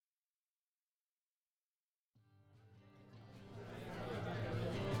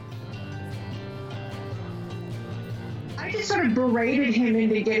really sort of berated him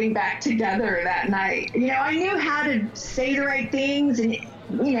into getting back together that night. I knew how to say the right things and,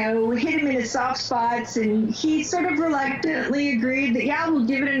 hit him in his soft spots. And he sort of reluctantly agreed that, yeah, we'll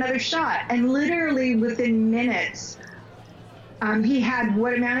give it another shot. And literally within minutes, he had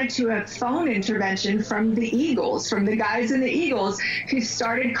what amounted to a phone intervention from the Eagles, from the guys in the Eagles, who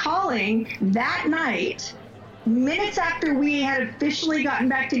started calling that night, minutes after we had officially gotten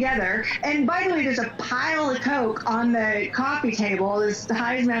back together. And by the way, there's a pile of Coke on the coffee table. It's the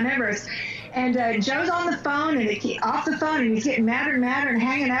highest Mount Everest. And Joe's on the phone and off the phone, and he's getting madder and madder and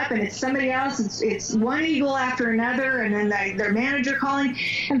hanging up, and it's somebody else. It's one Eagle after another, and then their manager calling.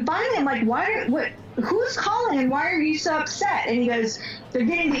 And finally, I'm like, who's calling and why are you so upset? And he goes, they're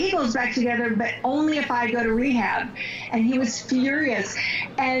getting the Eagles back together, but only if I go to rehab. And he was furious.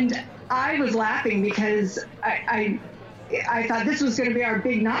 And I was laughing because I thought this was going to be our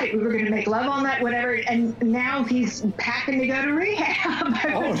big night. We were going to make love all night, whatever. And now he's packing to go to rehab.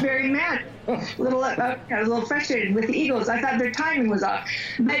 I was very mad, a little frustrated with the Eagles. I thought their timing was off.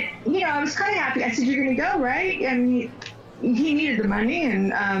 But, I was kind of happy. I said, you're going to go, right? And he needed the money.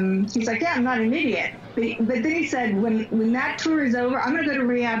 And he's like, yeah, I'm not an idiot. But then he said, when that tour is over, I'm going to go to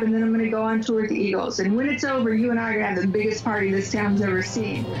rehab, and then I'm going to go on tour with the Eagles. And when it's over, you and I are going to have the biggest party this town's ever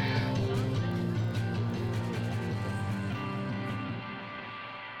seen.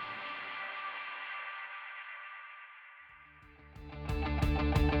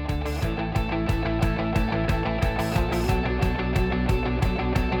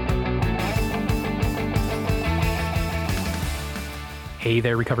 Hey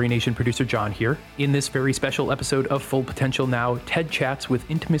there, Recovery Nation, producer John here. In this very special episode of Full Potential Now, Ted chats with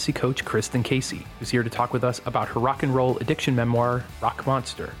intimacy coach Kristen Casey, who's here to talk with us about her rock and roll addiction memoir, Rock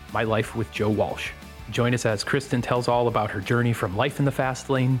Monster, My Life with Joe Walsh. Join us as Kristen tells all about her journey from life in the fast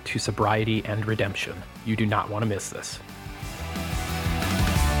lane to sobriety and redemption. You do not want to miss this.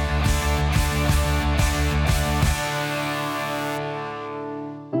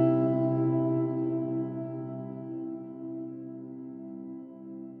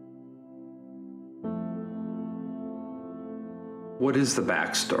 What is the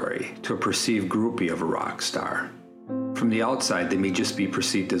backstory to a perceived groupie of a rock star? From the outside, they may just be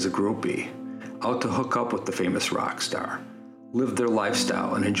perceived as a groupie, out to hook up with the famous rock star, live their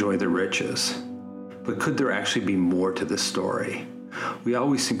lifestyle and enjoy their riches. But could there actually be more to this story? We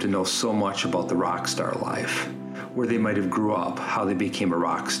always seem to know so much about the rock star life, where they might have grew up, how they became a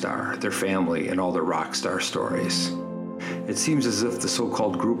rock star, their family, and all their rock star stories. It seems as if the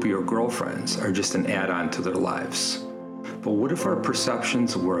so-called groupie or girlfriends are just an add-on to their lives. But what if our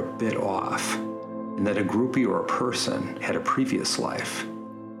perceptions were a bit off, and that a groupie or a person had a previous life,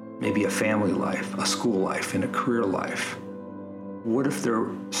 maybe a family life, a school life, and a career life? What if their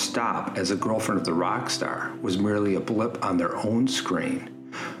stop as a girlfriend of the rock star was merely a blip on their own screen?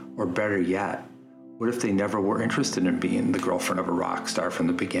 Or better yet, what if they never were interested in being the girlfriend of a rock star from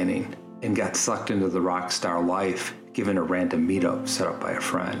the beginning and got sucked into the rock star life given a random meetup set up by a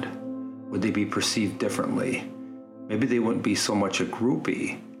friend? Would they be perceived differently? Maybe they wouldn't be so much a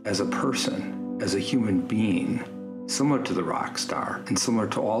groupie as a person, as a human being, similar to the rock star and similar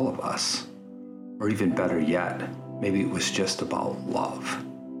to all of us. Or even better yet, maybe it was just about love.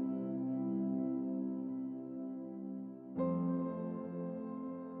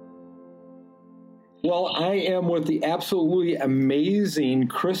 Well, I am with the absolutely amazing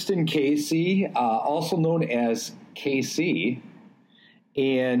Kristen Casey, also known as KC.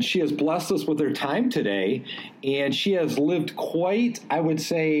 And she has blessed us with her time today, and she has lived quite, I would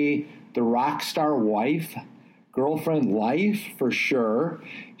say, the rock star wife, girlfriend life for sure.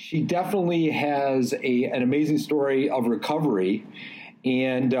 She definitely has an amazing story of recovery,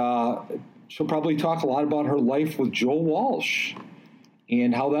 and she'll probably talk a lot about her life with Joe Walsh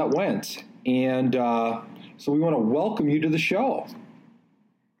and how that went. And so we want to welcome you to the show.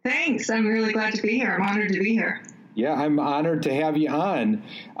 Thanks. I'm really glad to be here. I'm honored to be here. Yeah, I'm honored to have you on.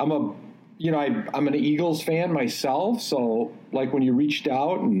 I'm an Eagles fan myself, so like when you reached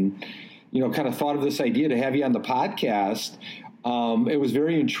out and, kind of thought of this idea to have you on the podcast, it was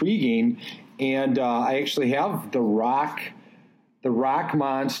very intriguing. And I actually have the Rock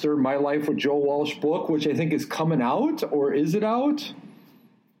Monster, My Life with Joe Walsh book, which I think is coming out, or is it out?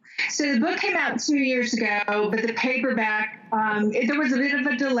 So the book came out 2 years ago, but the paperback, there was a bit of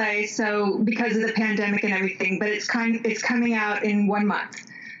a delay, so because of the pandemic and everything, but it's coming out in 1 month.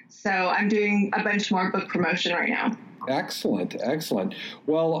 So I'm doing a bunch more book promotion right now. Excellent.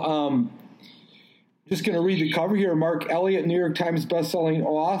 Well, just going to read the cover here. Mark Elliott, New York Times bestselling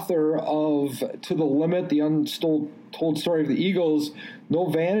author of To the Limit, The Untold Story of the Eagles. No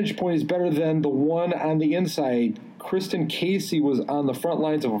vantage point is better than the one on the inside. Kristen Casey was on the front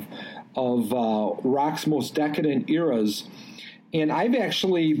lines of rock's most decadent eras. And I've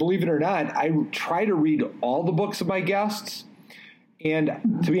actually, believe it or not, I try to read all the books of my guests. And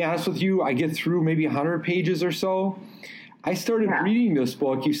to be honest with you, I get through maybe 100 pages or so. I started reading this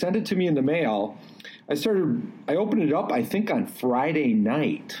book. You sent it to me in the mail. I opened it up, I think, on Friday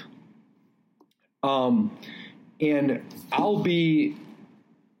night. And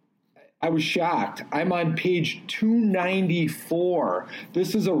I was shocked. I'm on page 294.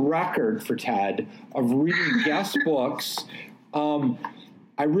 This is a record for Ted of reading guest books.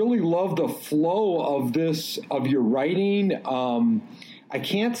 I really love the flow of your writing. I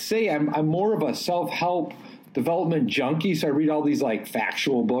can't say I'm more of a self-help development junkie, so I read all these like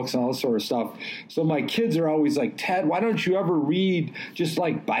factual books and all this sort of stuff. So my kids are always like, Ted, why don't you ever read just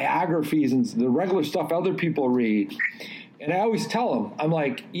like biographies and the regular stuff other people read? And I always tell them, I'm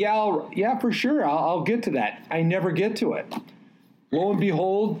like, yeah, for sure, I'll get to that. I never get to it. Lo and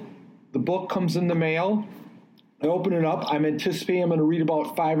behold, the book comes in the mail. I open it up. I'm anticipating I'm going to read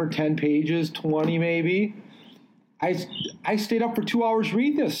about 5 or 10 pages, 20 maybe. I stayed up for 2 hours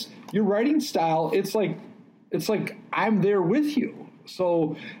reading this. Your writing style, it's like I'm there with you.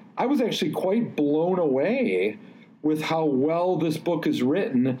 So I was actually quite blown away with how well this book is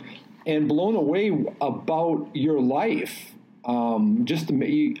written and blown away about your life. I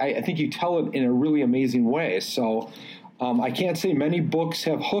think you tell it in a really amazing way. So I can't say many books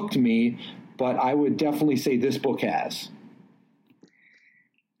have hooked me, but I would definitely say this book has.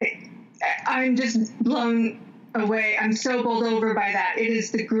 I'm just blown away. I'm so bowled over by that. It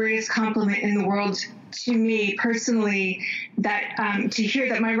is the greatest compliment in the world to me personally, that to hear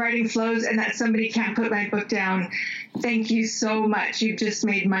that my writing flows and that somebody can't put my book down. Thank you so much. You've just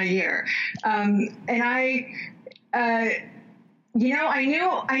made my year. And I knew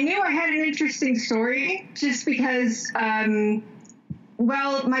I had an interesting story just because,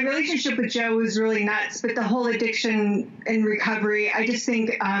 my relationship with Joe was really nuts, but the whole addiction and recovery, I just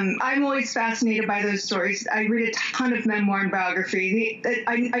think I'm always fascinated by those stories. I read a ton of memoir and biography.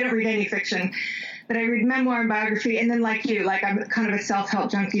 I don't read any fiction, but I read memoir and biography. And then like you, I'm kind of a self-help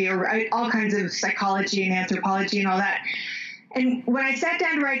junkie, or all kinds of psychology and anthropology and all that. And when I sat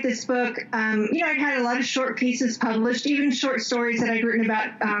down to write this book, I'd had a lot of short pieces published, even short stories that I'd written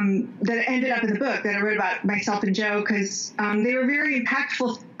about that ended up in the book that I wrote about myself and Joe, because they were very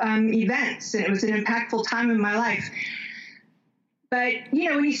impactful events, and it was an impactful time in my life. But,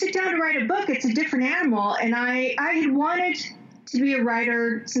 when you sit down to write a book, it's a different animal. And I had wanted to be a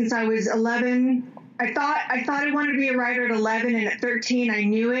writer since I was 11. I thought I wanted to be a writer at 11, and at 13 I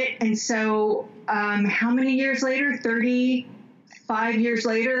knew it. And so how many years later? 35 years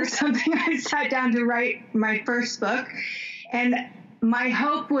later or something, I sat down to write my first book. And my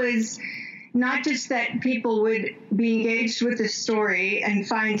hope was not just that people would be engaged with the story and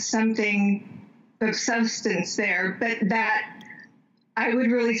find something of substance there, but that I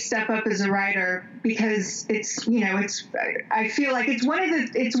would really step up as a writer, because I feel like it's one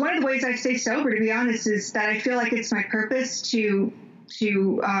of the ways I stay sober, to be honest, is that I feel like it's my purpose to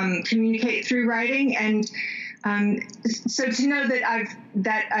communicate through writing. And so to know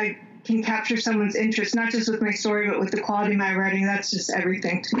that I can capture someone's interest, not just with my story, but with the quality of my writing, that's just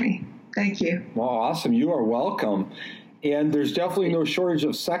everything to me. Thank you. Well, awesome. You are welcome. And there's definitely no shortage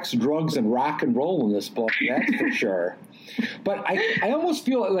of sex, drugs, and rock and roll in this book, that's for sure. But I almost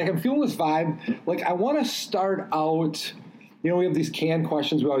feel like I'm feeling this vibe. Like I want to start out, we have these canned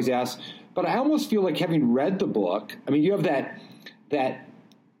questions we always ask, but I almost feel like, having read the book, I mean, you have that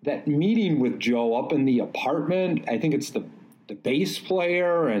meeting with Joe up in the apartment. I think it's the bass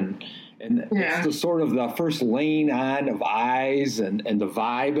player and it's the sort of the first laying on of eyes and the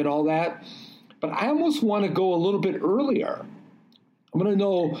vibe and all that. But I almost want to go a little bit earlier. I'm going to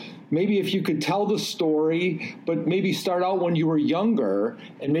know maybe if you could tell the story, but maybe start out when you were younger,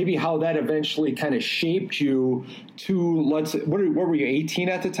 and maybe how that eventually kind of shaped you to, what were you, 18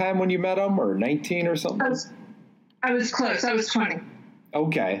 at the time when you met him, or 19 or something? I was close. I was 20.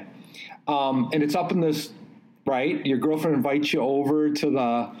 Okay. And it's up in this, right? Your girlfriend invites you over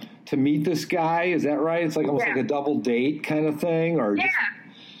to meet this guy. Is that right? It's like almost like a double date kind of thing, or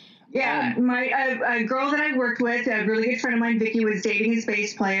Yeah, a girl that I worked with, a really good friend of mine, Vicky, was dating his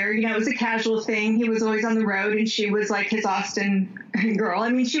bass player. It was a casual thing. He was always on the road, and she was like his Austin girl.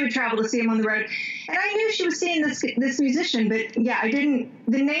 I mean, she would travel to see him on the road. And I knew she was seeing this musician, but the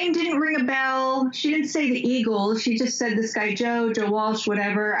name didn't ring a bell. She didn't say the Eagle. She just said this guy, Joe Walsh,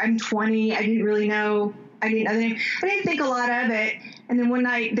 whatever. I'm 20. I didn't really know. I didn't know the name. I didn't think a lot of it. And then one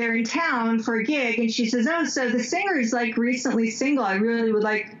night they're in town for a gig, and she says, "Oh, so the singer is like recently single. I really would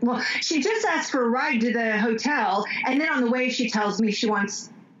like." Well, she just asked for a ride to the hotel, and then on the way she tells me she wants.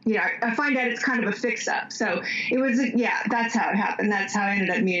 I find out it's kind of a fix-up. So it was, that's how it happened. That's how I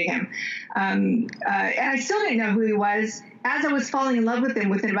ended up meeting him. And I still didn't know who he was. As I was falling in love with him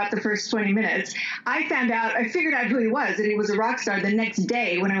within about the first 20 minutes, I figured out who he was, that he was a rock star the next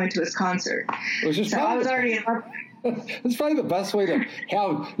day when I went to his concert. I was already in love. It's probably the best way to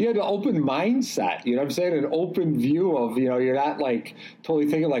have, you had an open mindset, you know what I'm saying? An open view of, you're not like totally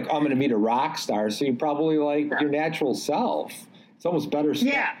thinking like, I'm going to meet a rock star. So you probably like your natural self. It's almost better.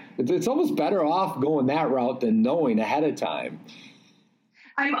 Yeah. It's almost better off going that route than knowing ahead of time.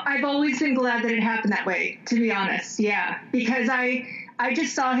 I've always been glad that it happened that way, to be honest. Yeah. Because I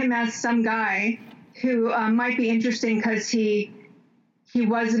just saw him as some guy who might be interesting because he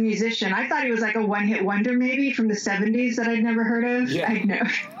was a musician. I thought he was like a one-hit wonder maybe from the 70s that I'd never heard of. Yeah. I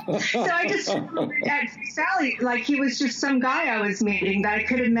know. So I just, at Sally, like he was just some guy I was meeting that I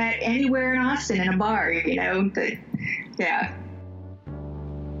could have met anywhere in Austin in a bar, but yeah.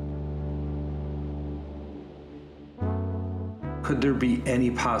 Could there be any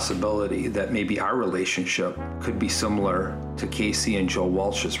possibility that maybe our relationship could be similar to Casey and Joe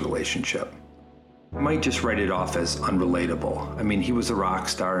Walsh's relationship? I might just write it off as unrelatable. I mean, he was a rock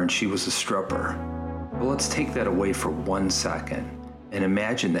star and she was a stripper. But let's take that away for 1 second and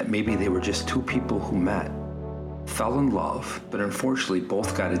imagine that maybe they were just two people who met, fell in love, but unfortunately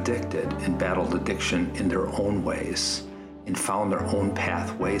both got addicted and battled addiction in their own ways and found their own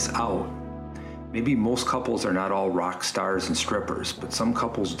pathways out. Maybe most couples are not all rock stars and strippers, but some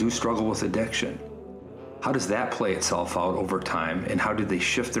couples do struggle with addiction. How does that play itself out over time, and how do they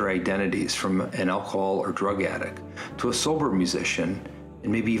shift their identities from an alcohol or drug addict to a sober musician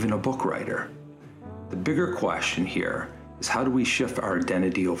and maybe even a book writer? The bigger question here is, how do we shift our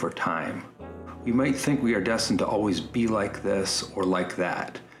identity over time? We might think we are destined to always be like this or like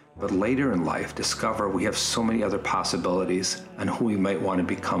that, but later in life discover we have so many other possibilities on who we might want to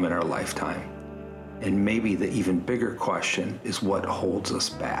become in our lifetime. And maybe the even bigger question is, what holds us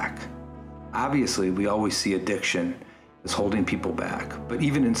back? Obviously, we always see addiction as holding people back, but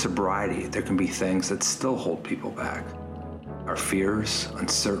even in sobriety, there can be things that still hold people back. Our fears,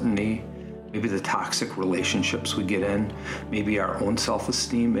 uncertainty, maybe the toxic relationships we get in, maybe our own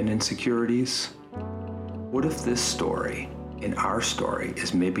self-esteem and insecurities. What if this story, and our story,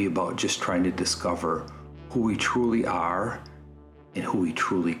 is maybe about just trying to discover who we truly are and who we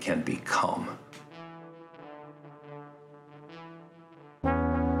truly can become?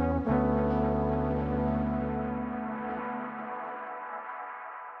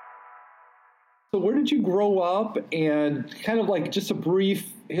 So where did you grow up, and kind of like just a brief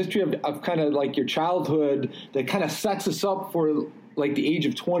history of kind of like your childhood that kind of sets us up for like the age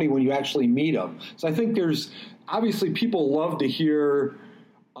of 20 when you actually meet them. So I think there's obviously people love to hear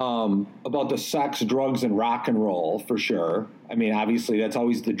about the sex, drugs, and rock and roll for sure. I mean, obviously that's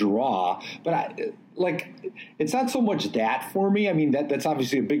always the draw, but it's not so much that for me. I mean, that's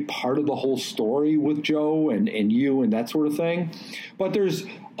obviously a big part of the whole story with Joe and you and that sort of thing. But there's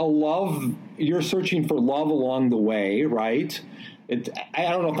a love, you're searching for love along the way, right? I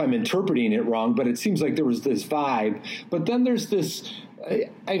don't know if I'm interpreting it wrong, but it seems like there was this vibe. But then there's this,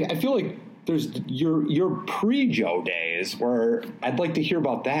 I feel like there's your pre-Joe days where I'd like to hear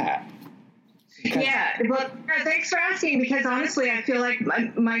about that. Yeah, well, thanks for asking, because honestly, I feel like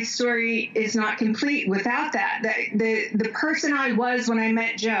my story is not complete without that. The person I was when I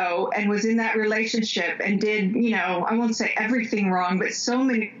met Joe and was in that relationship and did, I won't say everything wrong, but so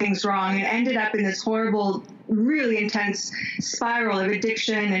many things wrong, and ended up in this horrible, really intense spiral of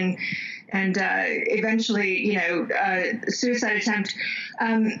addiction and eventually, suicide attempt.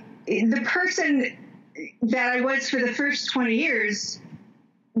 The person that I was for the first 20 years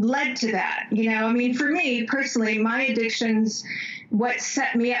led to that. I mean, for me personally, my addictions, what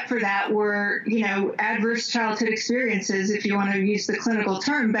set me up for that were, adverse childhood experiences, if you want to use the clinical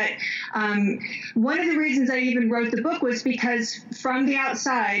term. But one of the reasons I even wrote the book was because from the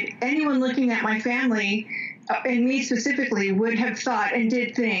outside, anyone looking at my family, and me specifically, would have thought and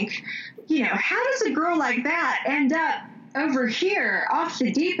did think, how does a girl like that end up over here off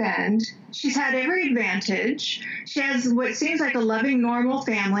the deep end? She's had every advantage. She has what seems like a loving, normal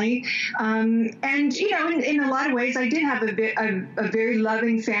family. And, in a lot of ways, I did have a very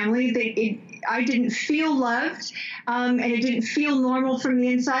loving family. I didn't feel loved, and it didn't feel normal from the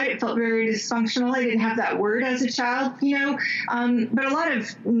inside. It felt very dysfunctional. I didn't have that word as a child, but a lot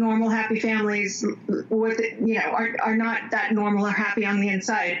of normal, happy families are not that normal or happy on the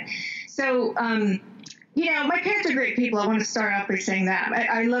inside. So, my parents are great people. I want to start off by saying that.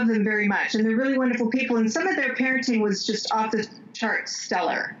 I love them very much, and they're really wonderful people. And some of their parenting was just off the charts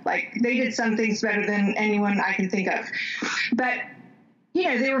stellar. Like, they did some things better than anyone I can think of. But,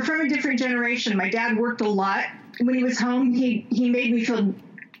 they were from a different generation. My dad worked a lot. When he was home, he made me feel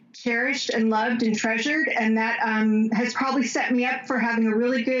cherished and loved and treasured, and that has probably set me up for having a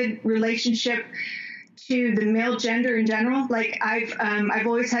really good relationship to the male gender in general. Like, I've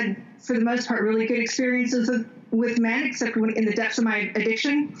always had, for the most part, really good experiences with men, except when in the depths of my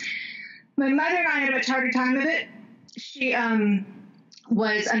addiction. My mother and I had a much harder time of it. She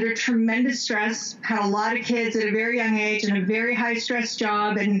was under tremendous stress, had a lot of kids at a very young age and a very high stress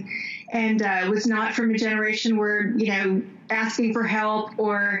job, and was not from a generation where, asking for help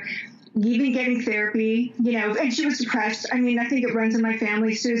or even getting therapy, and she was depressed. I mean, I think it runs in my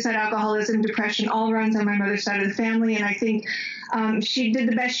family. Suicide, alcoholism, depression, all runs on my mother's side of the family. And I think she did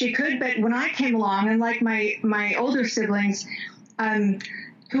the best she could. But when I came along, unlike my older siblings,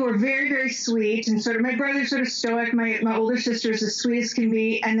 who were very, very sweet, and sort of, my brother's sort of stoic, my older sister is as sweet as can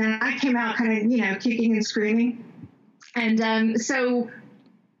be. And then I came out kind of, kicking and screaming. And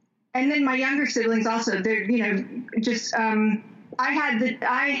and then my younger siblings also, they're, just, I had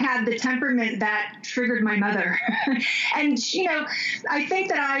the temperament that triggered my mother. And, I think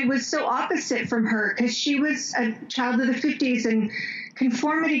that I was so opposite from her, because she was a child of the 50s, and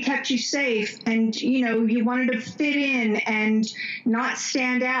conformity kept you safe, and, you wanted to fit in and not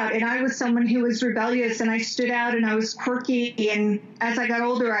stand out. And I was someone who was rebellious, and I stood out, and I was quirky. And as I got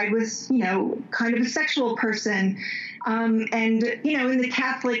older, I was, kind of a sexual person. And, in the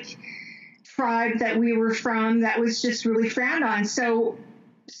Catholic tribe that we were from, that was just really frowned on. So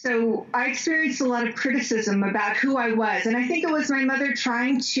I experienced a lot of criticism about who I was. And I think it was my mother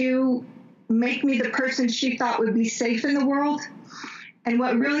trying to make me the person she thought would be safe in the world. And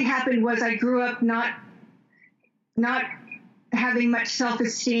what really happened was I grew up not having much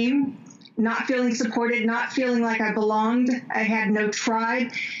self-esteem, not feeling supported, not feeling like I belonged. I had no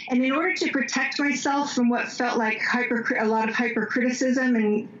tribe. And in order to protect myself from what felt like a lot of hypercriticism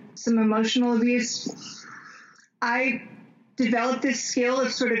and some emotional abuse, I developed this skill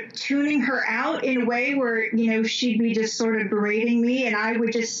of sort of tuning her out in a way where, she'd be just sort of berating me, and I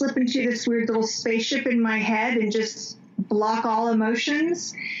would just slip into this weird little spaceship in my head and just block all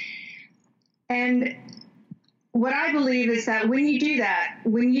emotions. And what I believe is that when you do that,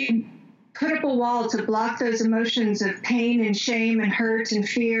 when you put up a wall to block those emotions of pain and shame and hurt and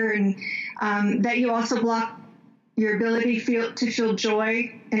fear, and that you also block your ability to feel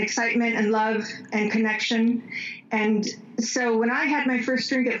joy and excitement and love and connection. And so when I had my first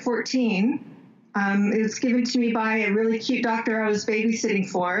drink at 14, it was given to me by a really cute doctor I was babysitting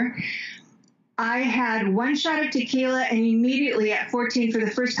for. I had one shot of tequila, and immediately at 14, for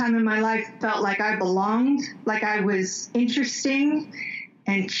the first time in my life, felt like I belonged, like I was interesting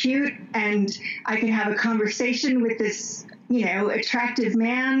and cute, and I could have a conversation with this attractive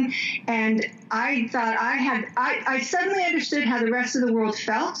man. And I thought I suddenly understood how the rest of the world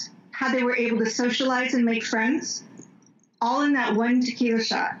felt, how they were able to socialize and make friends, all in that one tequila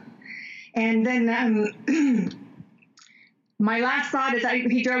shot. And then my last thought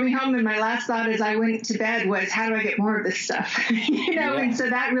he drove me home, and my last thought as I went to bed was, how do I get more of this stuff? Yeah. And so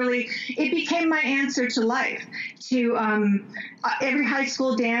that really, it became my answer to life, to every high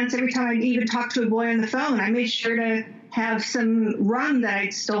school dance, every time I'd even talk to a boy on the phone, I made sure to have some rum that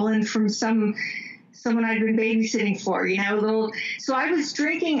I'd stolen from someone I'd been babysitting for, so I was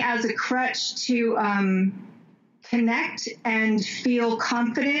drinking as a crutch to connect and feel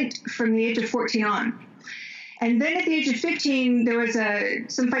confident from the age of 14 on. And then at the age of 15, there was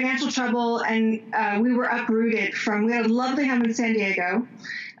some financial trouble, and we were uprooted we had a lovely home in San Diego,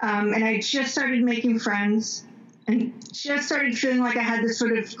 and I just started making friends and just started feeling like I had this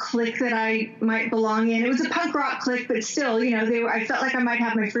sort of clique that I might belong in. It was a punk rock clique, but still, I felt like I might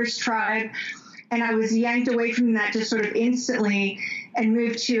have my first tribe, and I was yanked away from that just sort of instantly and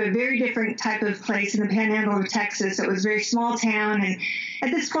moved to a very different type of place in the panhandle of Texas. It was a very small town, and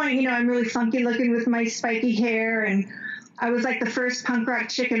at this point, I'm really funky looking with my spiky hair, and I was like the first punk rock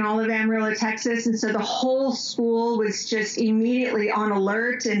chick in all of Amarillo, Texas, and so the whole school was just immediately on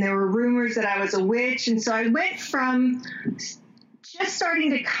alert, and there were rumors that I was a witch, and so I went from just starting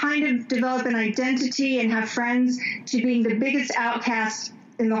to kind of develop an identity and have friends to being the biggest outcast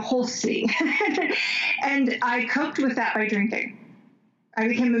in the whole city. And I coped with that by drinking. I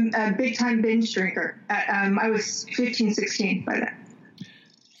became a big-time binge drinker. I was 15, 16 by then.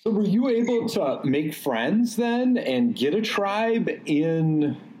 So were you able to make friends then and get a tribe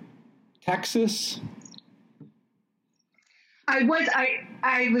in Texas? I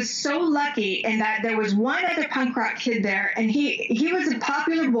I was so lucky in that there was one other punk rock kid there, and he was a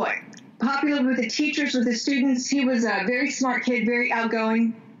popular boy, popular with the teachers, with the students. He was a very smart kid, very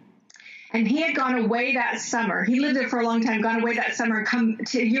outgoing. And he had gone away that summer. He lived there for a long time, gone away that summer and come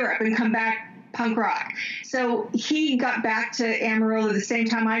to Europe and come back punk rock. So he got back to Amarillo the same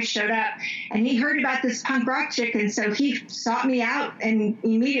time I showed up, and he heard about this punk rock chick, and so he sought me out and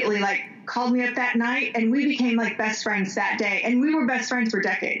immediately called me up that night, and we became best friends that day. And we were best friends for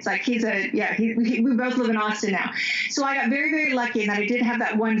decades. We both live in Austin now. So I got very, very lucky in that I did have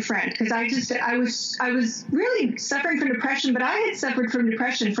that one friend, because I was really suffering from depression, but I had suffered from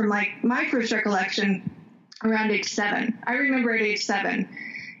depression from my first recollection around age 7. I remember at age 7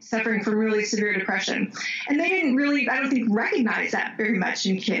 suffering from really severe depression. And they didn't really, I don't think, recognize that very much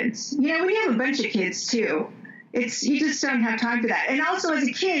in kids. When you have a bunch of kids too, you just don't have time for that. And also as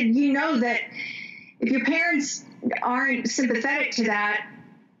a kid, you know that if your parents aren't sympathetic to that,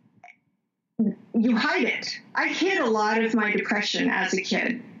 you hide it. I hid a lot of my depression as a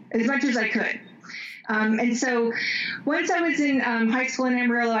kid, as much as I could. And so once I was in high school in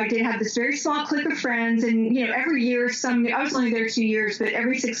Amarillo, I did have this very small clique of friends. And, every year, I was only there 2 years, but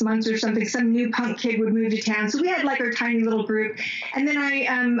every 6 months or something, some new punk kid would move to town. So we had our tiny little group. And then I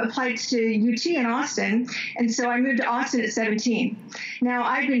applied to UT in Austin. And so I moved to Austin at 17. Now,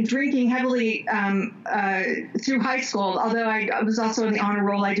 I'd been drinking heavily through high school, although I was also on the honor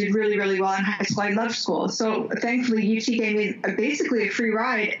roll. I did really, really well in high school. I loved school. So thankfully, UT gave me basically a free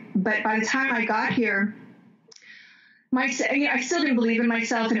ride. But by the time I got here, I still didn't believe in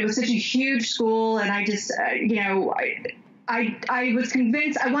myself, and it was such a huge school, and I just, I was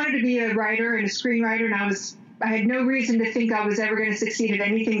convinced I wanted to be a writer and a screenwriter, and I had no reason to think I was ever going to succeed at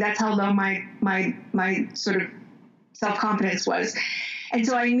anything. That's how low my sort of self-confidence was. And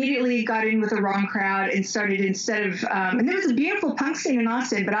so I immediately got in with the wrong crowd and started and there was a beautiful punk scene in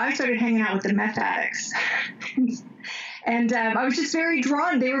Austin, but I started hanging out with the meth addicts. And I was just very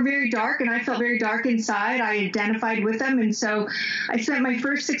drawn. They were very dark, and I felt very dark inside. I identified with them. And so I spent my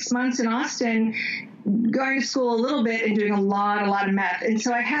first 6 months in Austin going to school a little bit and doing a lot of meth. And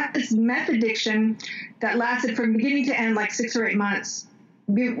so I had this meth addiction that lasted from beginning to end 6 or 8 months.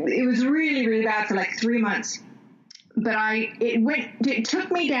 It was really, really bad for 3 months. But it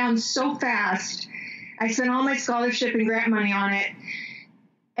took me down so fast. I spent all my scholarship and grant money on it.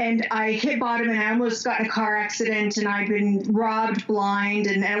 And I hit bottom, and I almost got in a car accident, and I'd been robbed blind.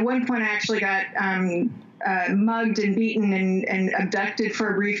 And at one point, I actually got mugged and beaten and abducted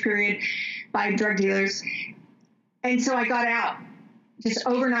for a brief period by drug dealers. And so I got out. Just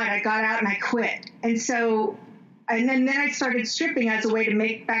overnight, I got out and I quit. And then I started stripping as a way to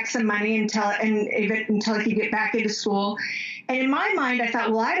make back some money until I could get back into school. And in my mind, I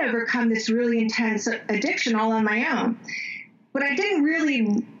thought, well, I'd overcome this really intense addiction all on my own. What I didn't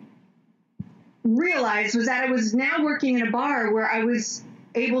really realize was that I was now working in a bar where I was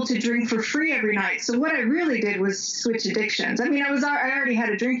able to drink for free every night. So what I really did was switch addictions. I mean, I already had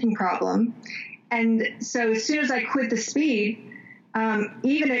a drinking problem. And so as soon as I quit the speed,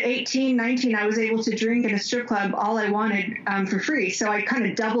 even at 18, 19, I was able to drink in a strip club all I wanted for free. So I kind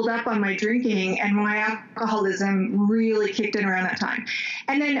of doubled up on my drinking, and my alcoholism really kicked in around that time.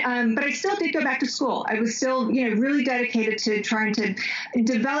 And then, but I still did go back to school. I was still, really dedicated to trying to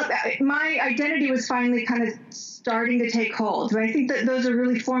develop. My identity was finally kind of starting to take hold. But I think that those are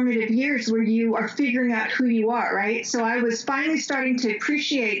really formative years where you are figuring out who you are, right? So I was finally starting to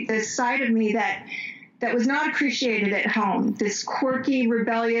appreciate this side of me that was not appreciated at home, this quirky,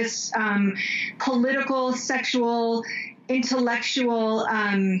 rebellious, political, sexual, intellectual,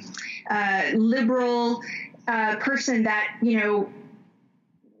 liberal person that,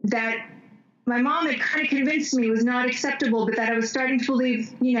 that my mom had kind of convinced me was not acceptable, but that I was starting to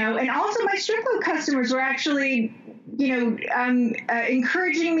believe, and also my strip club customers were actually,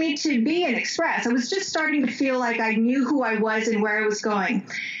 encouraging me to be and express. I was just starting to feel like I knew who I was and where I was going.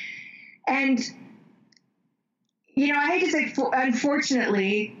 And I hate to say,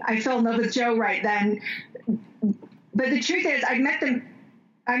 unfortunately, I fell in love with Joe right then. But the truth is, I met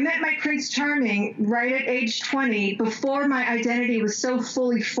my Prince Charming right at age 20, before my identity was so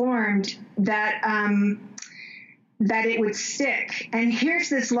fully formed that it would stick. And here's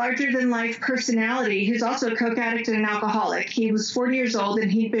this larger-than-life personality who's also a coke addict and an alcoholic. He was 40 years old,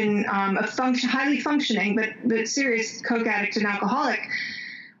 and he'd been highly functioning, but serious coke addict and alcoholic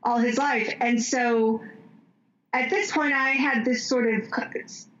all his life. And so at this point, I had this sort of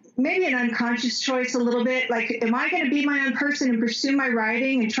maybe an unconscious choice a little bit. Am I going to be my own person and pursue my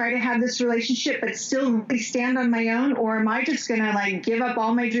writing and try to have this relationship but still really stand on my own? Or am I just going to give up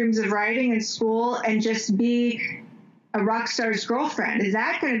all my dreams of writing and school and just be a rock star's girlfriend? Is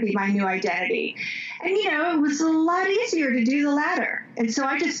that going to be my new identity? And, it was a lot easier to do the latter. And so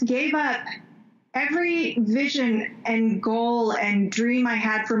I just gave up every vision and goal and dream I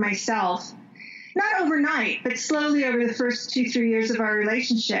had for myself, not overnight, but slowly over the first 2-3 years of our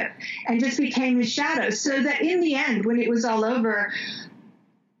relationship, and just became his shadow. So that in the end, when it was all over,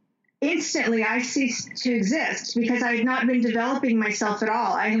 instantly I ceased to exist because I had not been developing myself at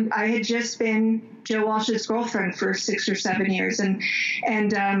all. I had just been Joe Walsh's girlfriend for 6 or 7 years. And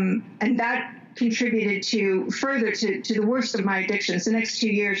that contributed further to the worst of my addictions. The next 2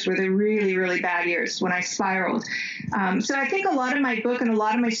 years were the really, really bad years when I spiraled. So I think a lot of my book and a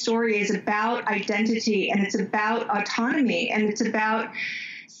lot of my story is about identity, and it's about autonomy, and it's about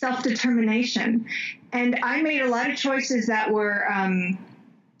self-determination. And I made a lot of choices that were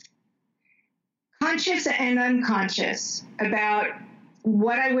conscious and unconscious about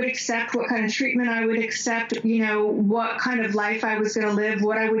what I would accept, what kind of treatment I would accept, what kind of life I was going to live,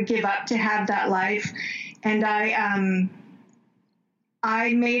 what I would give up to have that life. And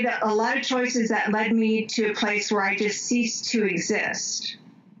I made a lot of choices that led me to a place where I just ceased to exist.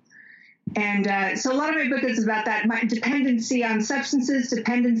 And so a lot of my book is about that, my dependency on substances,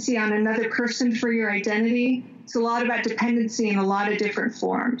 dependency on another person for your identity. It's a lot about dependency in a lot of different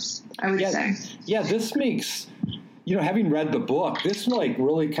forms, I would say. Yeah, this makes... having read the book, this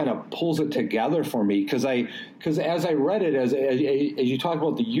really kind of pulls it together for me because as I read it, as you talk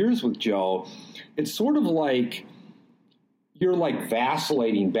about the years with Joe, it's sort of like you're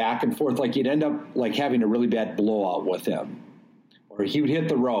vacillating back and forth. Like you'd end up having a really bad blowout with him, or he would hit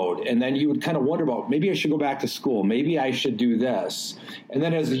the road, and then you would kind of wonder about maybe I should go back to school, maybe I should do this. And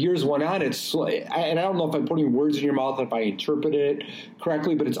then as the years went on, and I don't know if I'm putting words in your mouth, if I interpret it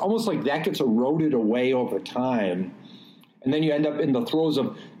correctly, but it's almost like that gets eroded away over time. And then you end up in the throes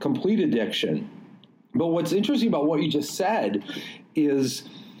of complete addiction. But what's interesting about what you just said is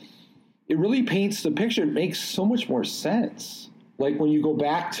it really paints the picture. It makes so much more sense. Like when you go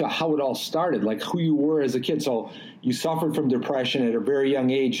back to how it all started, like who you were as a kid. So you suffered from depression at a very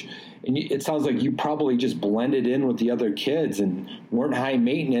young age, and it sounds like you probably just blended in with the other kids and weren't high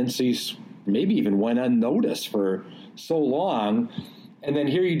maintenance, so you maybe even went unnoticed for so long. And then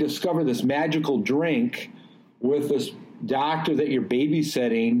here you discover this magical drink with this doctor that you're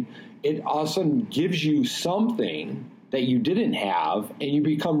babysitting. It also gives you something that you didn't have, and you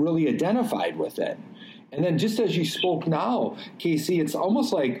become really identified with it. And then just as you spoke now, Casey, it's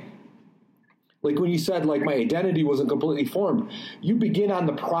almost like when you said, my identity wasn't completely formed, you begin on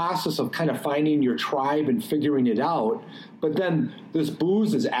the process of kind of finding your tribe and figuring it out. But then this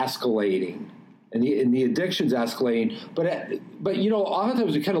booze is escalating and the addiction's escalating. But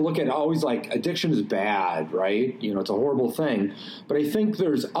oftentimes we kind of look at it always like addiction is bad, right? It's a horrible thing. But I think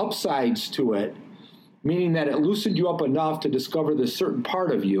there's upsides to it, meaning that it loosened you up enough to discover this certain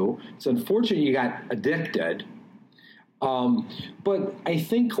part of you. It's unfortunate you got addicted. But I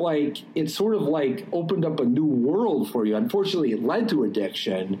think it sort of opened up a new world for you. Unfortunately, it led to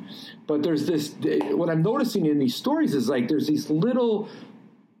addiction. But there's this, what I'm noticing in these stories is there's these little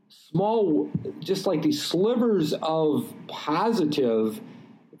small, just these slivers of positive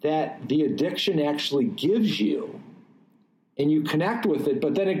that the addiction actually gives you. And you connect with it,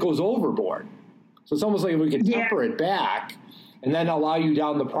 but then it goes overboard. So it's almost like if we could temper it back and then allow you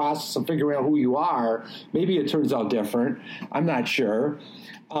down the process of figuring out who you are. Maybe it turns out different. I'm not sure.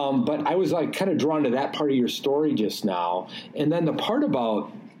 But I was kind of drawn to that part of your story just now. And then the part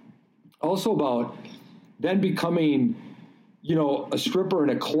about then becoming, a stripper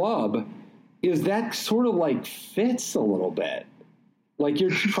in a club is that sort of fits a little bit. You're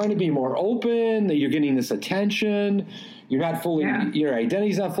trying to be more open, that you're getting this attention. You're not fully, your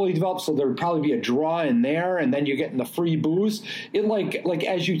identity's not fully developed, so there would probably be a draw in there, and then you're getting the free booze. It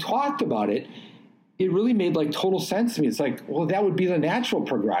as you talked about it, it really made total sense to me. It's well, that would be the natural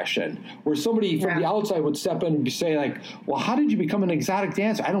progression, where somebody from the outside would step in and say well, how did you become an exotic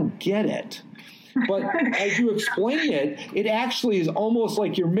dancer? I don't get it. But as you explain it, it actually is almost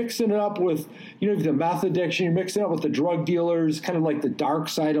like you're mixing it up with, the meth addiction, you're mixing it up with the drug dealers, kind of the dark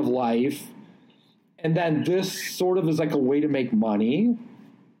side of life. And then this sort of is a way to make money.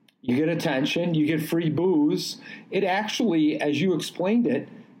 You get attention, you get free booze. It actually, as you explained it,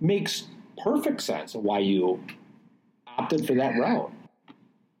 makes perfect sense of why you opted for that route.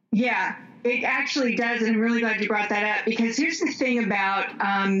 Yeah, it actually does. And I'm really glad you brought that up, because here's the thing about,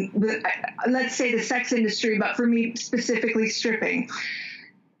 let's say the sex industry, but for me specifically stripping.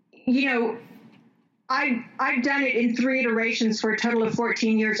 I've done it in 3 iterations for a total of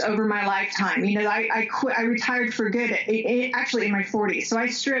 14 years over my lifetime. You know, I quit. I retired for good. Actually in my 40s. So I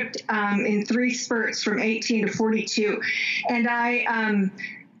stripped in 3 spurts from 18 to 42, and I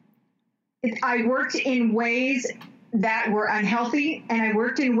worked in ways that were unhealthy, and I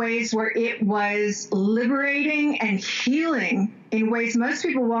worked in ways where it was liberating and healing in ways most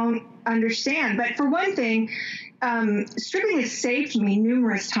people won't understand. But for one thing, stripping has saved me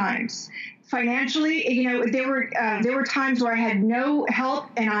numerous times. Financially, you know, there were times where I had no help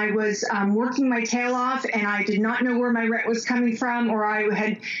and I was working my tail off and I did not know where my rent was coming from, or I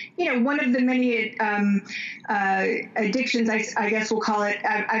had, you know, one of the many addictions, I guess we'll call it,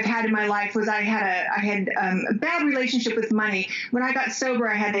 I've had in my life was I had a bad relationship with money. When I got sober,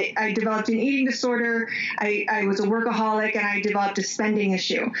 I developed an eating disorder. I was a workaholic, and I developed a spending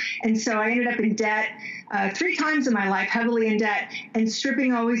issue, and so I ended up in debt 3 times in my life, heavily in debt, and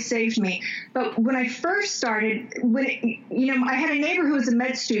stripping always saved me. But when I first started, I had a neighbor who was a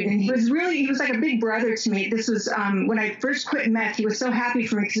med student, and he was like a big brother to me. This was when I first quit meth. He was so happy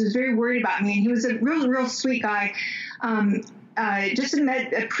for me because he was very worried about me, and he was a real sweet guy. Just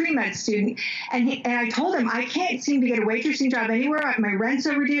a pre-med student. And I told him, I can't seem to get a waitressing job anywhere. My rent's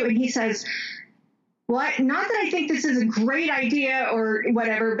overdue. And he says, well, not that I think this is a great idea or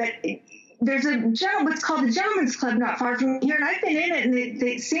whatever, but there's what's called the Gentleman's Club not far from here, and I've been in it, and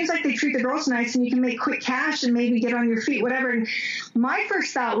it seems like they treat the girls nice, and you can make quick cash and maybe get on your feet, whatever. And my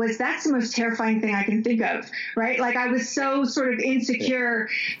first thought was, that's the most terrifying thing I can think of, right? Like, I was so sort of insecure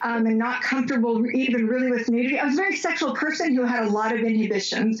and not comfortable even really with nudity. I was a very sexual person who had a lot of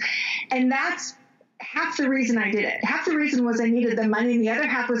inhibitions, and that's half the reason I did it. Half the reason was I needed the money, and the other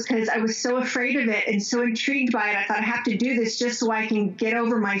half was because I was so afraid of it and so intrigued by it. I thought, I have to do this just so I can get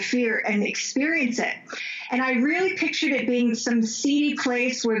over my fear and experience it. And I really pictured it being some seedy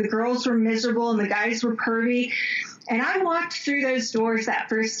place where the girls were miserable and the guys were pervy. And I walked through those doors that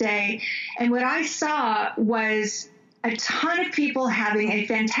first day, and what I saw was a ton of people having a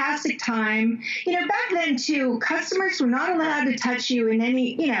fantastic time. You know, back then too, customers were not allowed to touch you in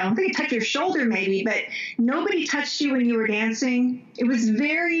any, you know, they could touch your shoulder maybe, but nobody touched you when you were dancing. It was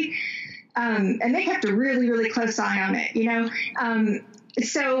very, and they kept a really, really close eye on it, you know.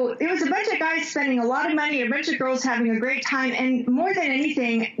 So it was a bunch of guys spending a lot of money, a bunch of girls having a great time, and more than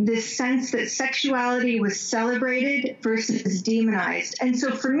anything, this sense that sexuality was celebrated versus demonized. And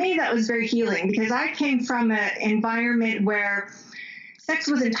so for me, that was very healing, because I came from an environment where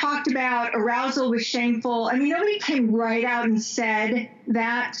sex wasn't talked about, arousal was shameful. I mean, nobody came right out and said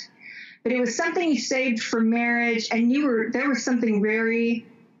that, but it was something you saved for marriage, and there was something very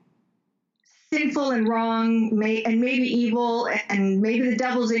sinful and wrong, and maybe evil, and maybe the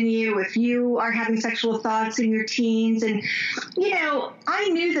devil's in you if you are having sexual thoughts in your teens. And, you know, I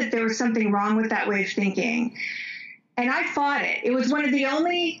knew that there was something wrong with that way of thinking, and I fought it. It was one of the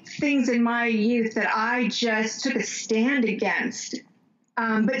only things in my youth that I just took a stand against,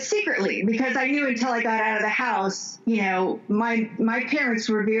 but secretly, because I knew until I got out of the house, you know, my parents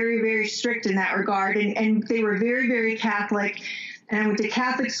were very, very strict in that regard, and they were very, very Catholic. And I went to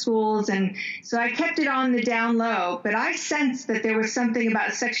Catholic schools, and so I kept it on the down low. But I sensed that there was something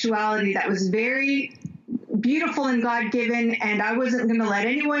about sexuality that was very beautiful and God-given, and I wasn't going to let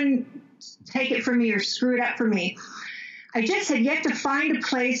anyone take it from me or screw it up for me. I just had yet to find a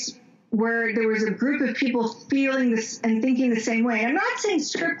place where there was a group of people feeling this and thinking the same way. I'm not saying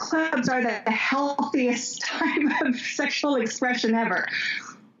strip clubs are the healthiest type of sexual expression ever,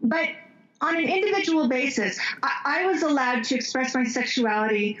 but on an individual basis, I was allowed to express my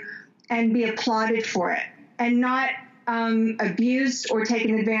sexuality and be applauded for it, and not abused or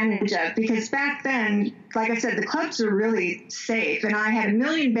taken advantage of. Because back then, like I said, the clubs were really safe, and I had a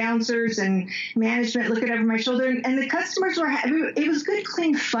million bouncers and management looking over my shoulder, and the customers it was good,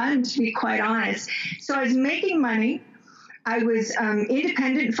 clean fun, to be quite honest. So I was making money. I was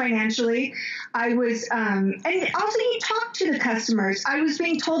independent financially. I was, and also you talk to the customers. I was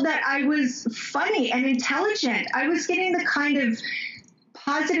being told that I was funny and intelligent. I was getting the kind of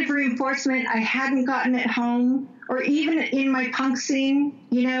positive reinforcement I hadn't gotten at home or even in my punk scene,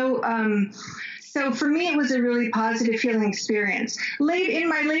 you know. So for me, it was a really positive feeling experience. In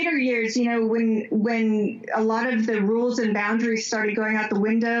my later years, you know, when a lot of the rules and boundaries started going out the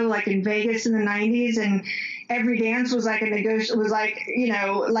window, like in Vegas in the 90s, and every dance was like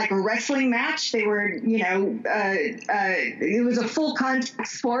like a wrestling match. They were, you know, it was a full contact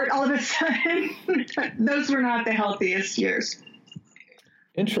sport all of a sudden. Those were not the healthiest years.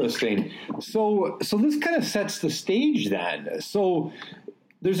 Interesting. So this kind of sets the stage then. So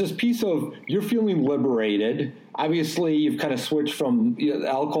there's this piece of you're feeling liberated. obviously you've kind of switched from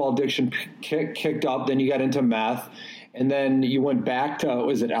alcohol addiction kicked up, then you got into meth, and then you went back to,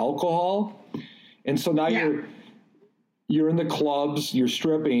 was it alcohol? And so now you're in the clubs, you're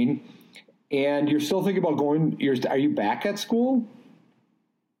stripping, and you're still thinking about are you back at school?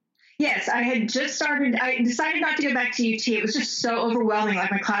 Yes, I had just started. I decided not to go back to UT. It was just so overwhelming.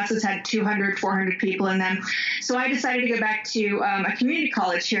 Like my classes had 200, 400 people in them. So I decided to go back to a community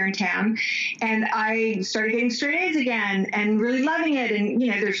college here in town. And I started getting straight A's again and really loving it. And,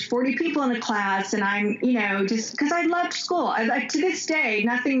 there's 40 people in the class. And I'm, just because I loved school. To this day,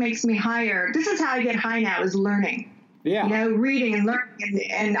 nothing makes me higher. This is how I get high now, is learning. Yeah. Reading and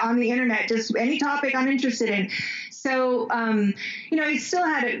learning and on the internet, just any topic I'm interested in. So, I still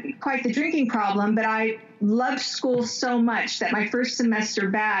had quite the drinking problem, but I loved school so much that my first semester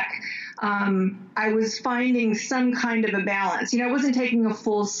back, I was finding some kind of a balance. I wasn't taking a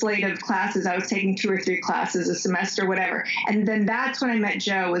full slate of classes. I was taking 2 or 3 classes a semester, whatever. And then that's when I met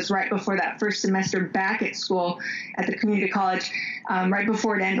Joe, was right before that first semester back at school at the community college, right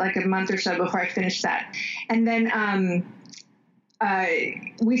before it ended, like a month or so before I finished that. And then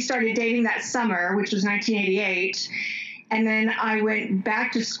we started dating that summer, which was 1988. And then I went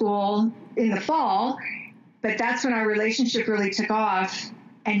back to school in the fall, but that's when our relationship really took off.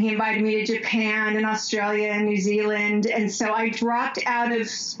 And he invited me to Japan and Australia and New Zealand. And so I dropped out of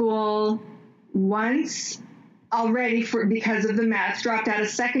school once already because of the meth, dropped out a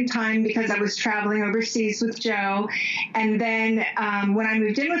second time because I was traveling overseas with Joe. And then when I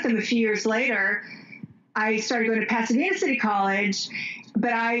moved in with him a few years later, I started going to Pasadena City College,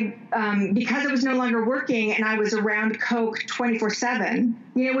 but because I was no longer working and I was around Coke 24/7,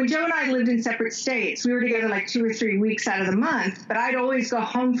 when Joe and I lived in separate states, we were together like 2 or 3 weeks out of the month, but I'd always go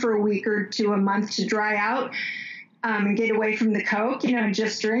home for a week or two a month to dry out and get away from the Coke, and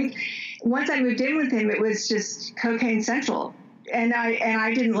just drink. Once I moved in with him, it was just cocaine central. And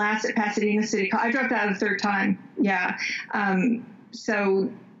I didn't last at Pasadena City College. I dropped out a third time. Yeah.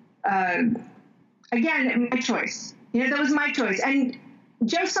 Again, my choice. That was my choice. And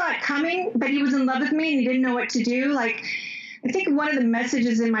Joe saw it coming, but he was in love with me and he didn't know what to do. Like, I think one of the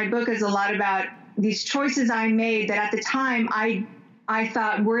messages in my book is a lot about these choices I made that at the time I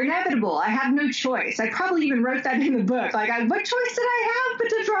thought were inevitable. I have no choice. I probably even wrote that in the book. Like, what choice did I have but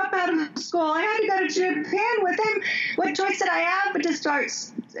to drop out of school? I had to go to Japan with him. What choice did I have but to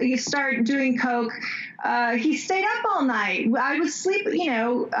start doing Coke? He stayed up all night. I was sleeping,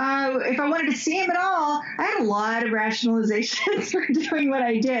 if I wanted to see him at all, I had a lot of rationalizations for doing what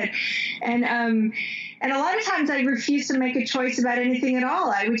I did. And a lot of times I refused to make a choice about anything at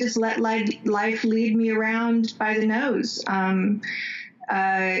all. I would just let life lead me around by the nose.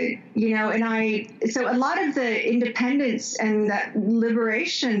 So a lot of the independence and that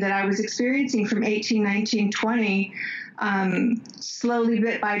liberation that I was experiencing from 18, 19, 20, slowly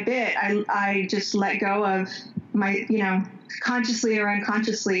bit by bit, I just let go of my, consciously or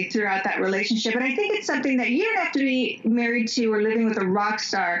unconsciously throughout that relationship. And I think it's something that you don't have to be married to or living with a rock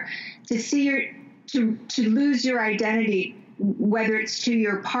star to see to lose your identity, whether it's to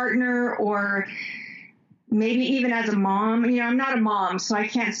your partner or maybe even as a mom. I'm not a mom, so I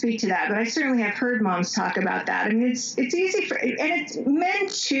can't speak to that, but I certainly have heard moms talk about that. I mean, it's easy and it's men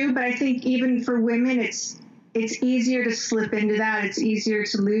too, but I think even for women, it's easier to slip into that. It's easier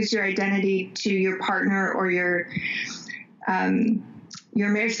to lose your identity to your partner or your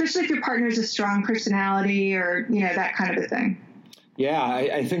marriage, especially if your partner is a strong personality or, that kind of a thing. Yeah,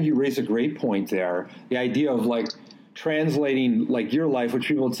 I think you raise a great point there. The idea of like translating like your life, which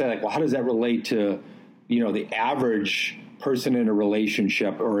people would say like, well, how does that relate to, the average person in a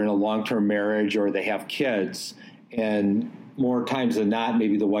relationship or in a long-term marriage, or they have kids, and more times than not,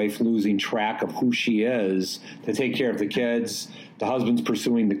 maybe the wife losing track of who she is to take care of the kids, the husband's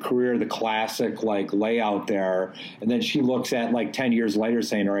pursuing the career, the classic like layout there. And then she looks at like 10 years later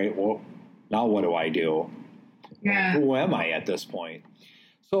saying, all right, well, now what do I do? Yeah. Who am I at this point?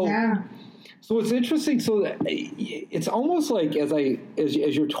 So it's interesting. So it's almost like as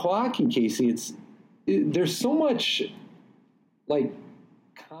you're talking, Casey, there's so much like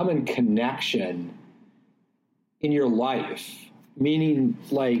common connection in your life, meaning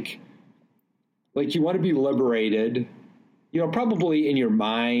like you want to be liberated, probably in your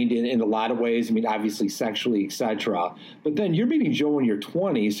mind in a lot of ways. I mean, obviously sexually, etc. But then you're meeting Joe when you're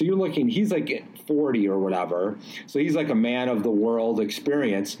 20. So you're looking, he's like 40 or whatever. So he's like a man of the world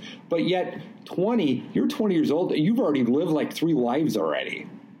experience, but yet you're 20 years old and you've already lived like 3 lives already.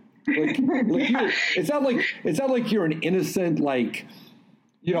 It's not like you're an innocent, like,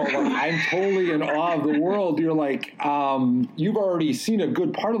 you know, like, I'm totally in awe of the world. You're like, you've already seen a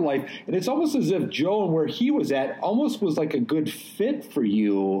good part of life. And it's almost as if Joe and where he was at almost was like a good fit for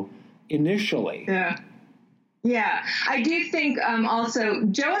you initially. Yeah. Yeah. I do think also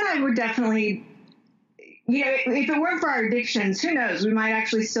Joe and I were definitely, you know, if it weren't for our addictions, who knows? We might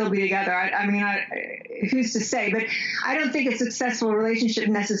actually still be together. I mean, who's to say? But I don't think a successful relationship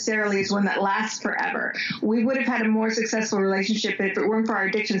necessarily is one that lasts forever. We would have had a more successful relationship if it weren't for our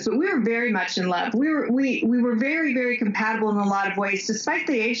addictions. But we were very much in love. We were very, very compatible in a lot of ways, despite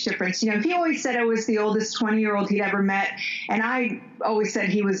the age difference. You know, he always said I was the oldest 20-year-old he'd ever met, and I always said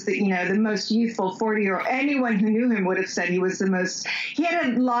he was the, you know, the most youthful 40-year-old. Anyone who knew him would have said he was the most. He had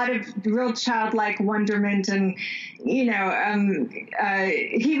a lot of real childlike wonderment, and you know,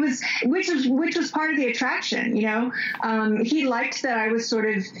 he was, which was part of the attraction. You know, he liked that I was sort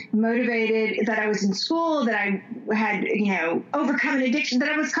of motivated, that I was in school, that I had, you know, overcome an addiction, that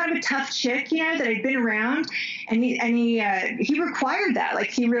I was kind of a tough chick, you know, that I'd been around, and he required that. Like,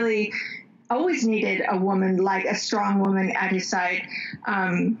 he really always needed a woman, like a strong woman at his side.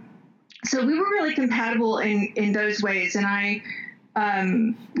 So we were really compatible in those ways. And I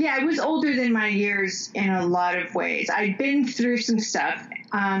was older than my years in a lot of ways. I'd been through some stuff.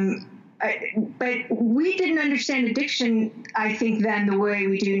 But we didn't understand addiction, I think, then the way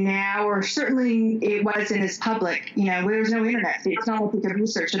we do now, or certainly it wasn't as public. You know, there was no internet. It's not like you could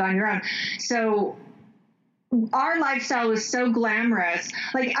research it on your own. So our lifestyle was so glamorous.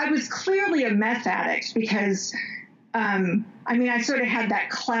 Like, I was clearly a meth addict because, I mean, I sort of had that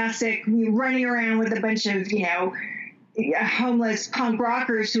classic running around with a bunch of, you know, homeless punk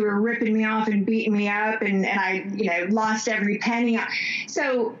rockers who were ripping me off and beating me up, and I, you know, lost every penny.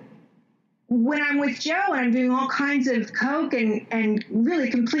 So when I'm with Joe and I'm doing all kinds of coke and really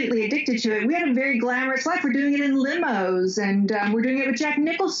completely addicted to it, we had a very glamorous life. We're doing it in limos, and we're doing it with Jack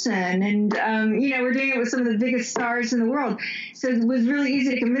Nicholson, and you know, we're doing it with some of the biggest stars in the world. So it was really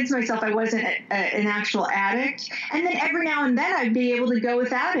easy to convince myself I wasn't an actual addict. And then every now and then I'd be able to go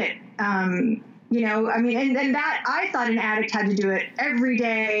without it. You know, I mean, and that, I thought an addict had to do it every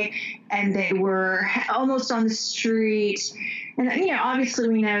day, and they were almost on the street. And, you know, obviously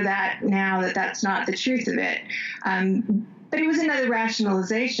we know that now that that's not the truth of it. But it was another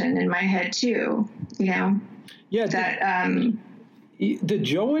rationalization in my head too, you know. Yeah. That, did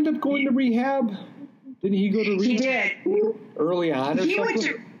Joe end up going to rehab? Didn't he go to rehab? He did. Early on or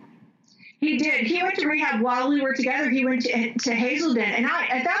something? He did. He went to rehab while we were together. He went to Hazelden. And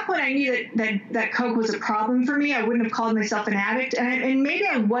at that point, I knew that coke was a problem for me. I wouldn't have called myself an addict. And maybe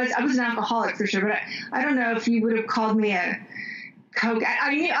I was an alcoholic for sure, but I don't know if you would have called me a coke.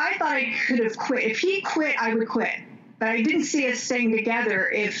 I thought I could have quit. If he quit, I would quit. But I didn't see us staying together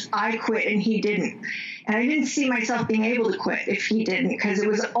if I quit and he didn't. And I didn't see myself being able to quit if he didn't, because it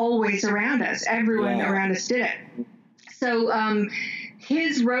was always around us. Everyone around us did it. So,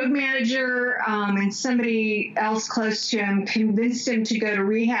 his road manager and somebody else close to him convinced him to go to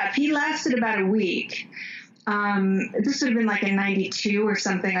rehab. He lasted about a week. This would have been like in 92 or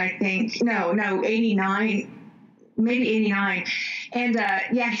something, I think. No, 89, maybe 89.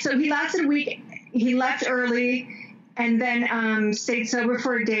 And so he lasted a week. He left early and then stayed sober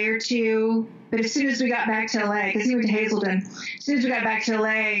for a day or two. But as soon as we got back to LA, because he went to Hazelden, as soon as we got back to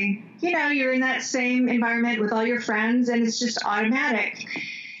LA, you know, you're in that same environment with all your friends, and it's just automatic.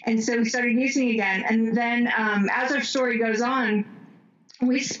 And so we started using again. And then as our story goes on,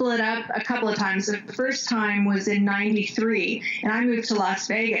 we split up a couple of times. The first time was in 93, and I moved to Las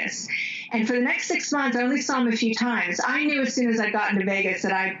Vegas. And for the next 6 months, I only saw him a few times. I knew as soon as I got into Vegas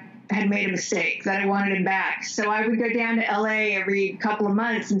that I had made a mistake, that I wanted him back. So I would go down to LA every couple of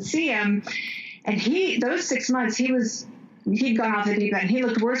months and see him. And those 6 months, he'd gone off the deep end. He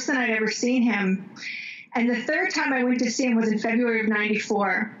looked worse than I'd ever seen him. And the third time I went to see him was in February of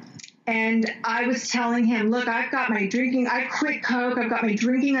 94. And I was telling him, look, I quit coke. I've got my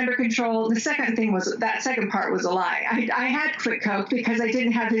drinking under control. The second part was a lie. I had quit coke because I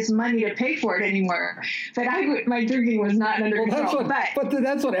didn't have his money to pay for it anymore. But my drinking was not under control. But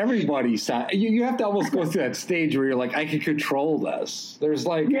that's what everybody said. You have to almost go through that stage where you're like, I can control this. There's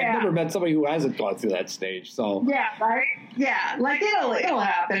I've never met somebody who hasn't gone through that stage. So yeah, right. Yeah, like it'll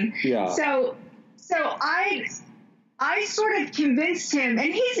happen. Yeah. So I sort of convinced him,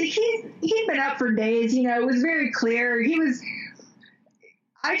 and he'd been up for days, you know, it was very clear.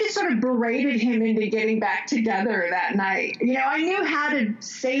 I just sort of berated him into getting back together that night. You know, I knew how to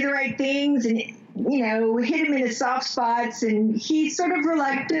say the right things and, you know, hit him in his soft spots, and he sort of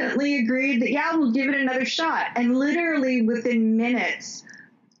reluctantly agreed that, yeah, we'll give it another shot. And literally within minutes,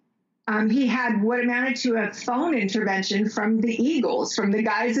 he had what amounted to a phone intervention from the Eagles, from the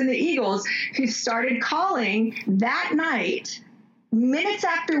guys in the Eagles, who started calling that night, minutes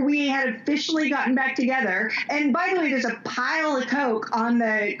after we had officially gotten back together. And by the way, there's a pile of Coke on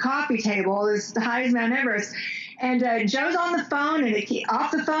the coffee table, as high as Mount Everest. And Joe's on the phone and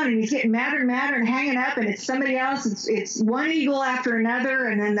off the phone, and he's getting madder and madder and hanging up, and it's somebody else. It's one Eagle after another,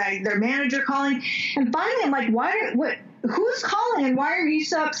 and then their manager calling. And finally, I'm like, who's calling, and why are you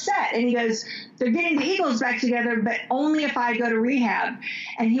so upset? And he goes, they're getting the Eagles back together, but only if I go to rehab.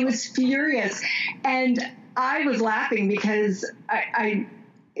 And he was furious. And I was laughing because I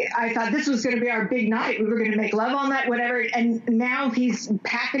thought this was going to be our big night. We were going to make love all night, whatever. And now he's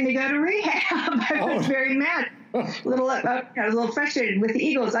packing to go to rehab. I was very mad. A little frustrated with the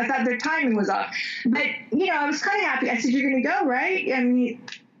Eagles. I thought their timing was off. But, I was kind of happy. I said, you're going to go, right? I mean,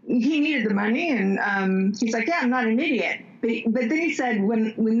 he needed the money. And he's like, yeah, I'm not an idiot. But then he said,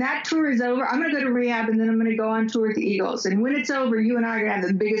 when that tour is over, I'm going to go to rehab, and then I'm going to go on tour with the Eagles. And when it's over, you and I are going to have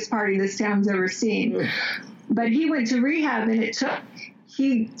the biggest party this town's ever seen. But he went to rehab, and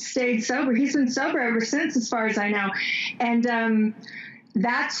he stayed sober. He's been sober ever since, as far as I know. And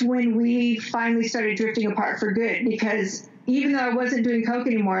that's when we finally started drifting apart for good, because even though I wasn't doing coke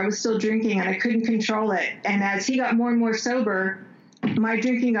anymore, I was still drinking, and I couldn't control it. And as he got more and more sober, my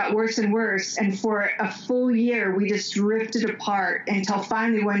drinking got worse and worse. And for a full year, we just drifted apart until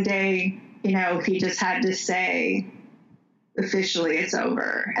finally one day, he just had to say, officially, it's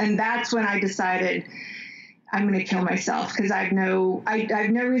over. And that's when I decided I'm going to kill myself, because I have no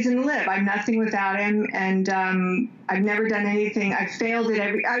reason to live. I'm nothing without him. And I've never done anything. I've failed at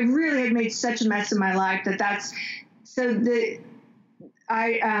I really had made such a mess of my life and,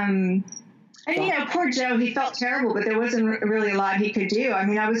 poor Joe, he felt terrible, but there wasn't really a lot he could do. I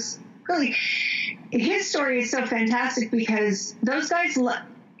mean, his story is so fantastic, because those guys,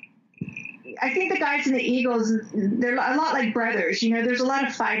 I think the guys in the Eagles, they're a lot like brothers. There's a lot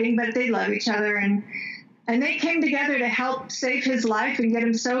of fighting, but they love each other. And they came together to help save his life and get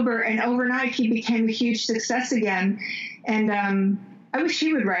him sober. And overnight, he became a huge success again. And I wish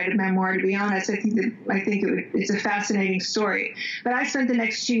he would write a memoir, to be honest. I think it's a fascinating story. But I spent the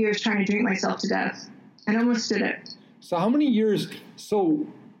next 2 years trying to drink myself to death, and almost did it. So how many years? So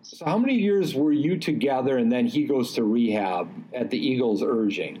how many years were you together, and then he goes to rehab at the Eagles'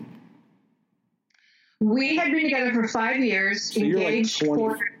 urging? We had been together for 5 years, so engaged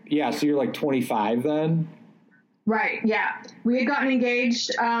so you're like 25 then? Right, yeah. We had gotten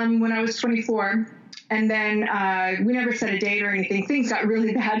engaged when I was 24. And then we never set a date or anything. Things got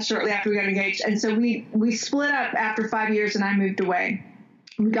really bad shortly after we got engaged. And so we split up after 5 years, and I moved away.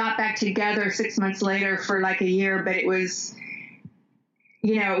 We got back together 6 months later for like a year, but it was,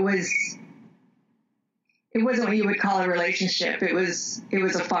 it wasn't what you would call a relationship. It was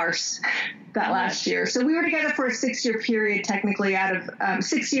a farce that last year. So we were together for a 6-year period, technically, out of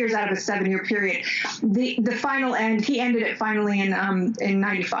 6 years out of a 7-year period. The final end, he ended it finally in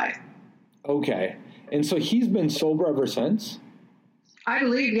 95. Okay. And so he's been sober ever since? I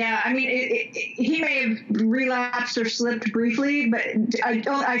believe, yeah. I mean, he may have relapsed or slipped briefly, but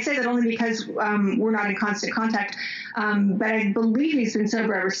I say that only because we're not in constant contact. But I believe he's been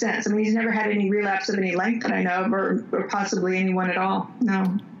sober ever since. I mean, he's never had any relapse of any length that I know of, or possibly anyone at all.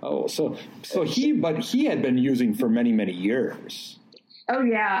 No. Oh, so he had been using for many, many years. Oh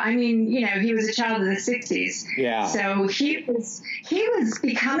yeah, I mean, he was a child of the 60s. Yeah. So he was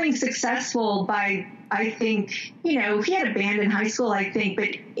becoming successful by, I think, he had a band in high school, I think,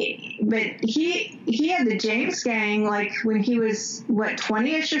 but he had the James Gang like when he was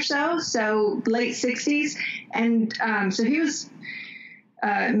 20ish or so late 60s, and so he was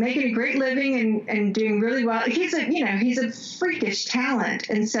making a great living and doing really well. He's a freakish talent,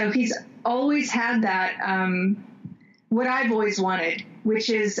 and so he's always had that. What I've always wanted, which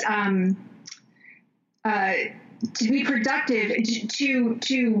is to be productive, to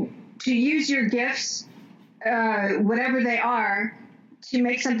use your gifts, whatever they are, to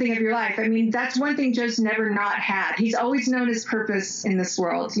make something of your life. I mean, that's one thing Joe's never not had. He's always known his purpose in this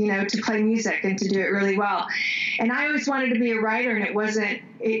world, to play music and to do it really well. And I always wanted to be a writer, and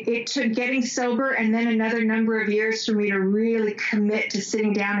it took getting sober and then another number of years for me to really commit to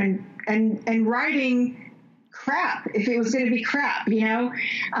sitting down and writing crap, if it was going to be crap,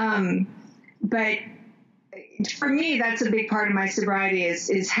 but for me, that's a big part of my sobriety is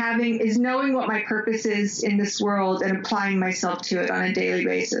knowing what my purpose is in this world and applying myself to it on a daily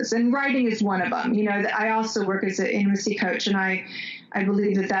basis. And writing is one of them. I also work as an intimacy coach, and I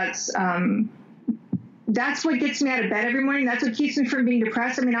believe that's what gets me out of bed every morning. That's what keeps me from being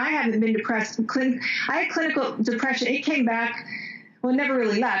depressed. I mean, I haven't been depressed. I had clinical depression. It came back well, it never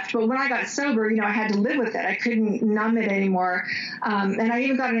really left. But when I got sober, you know, I had to live with it. I couldn't numb it anymore. And I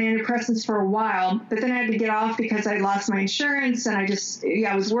even got on antidepressants for a while, but then I had to get off because I lost my insurance, and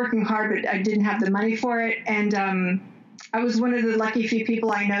I was working hard, but I didn't have the money for it. And I was one of the lucky few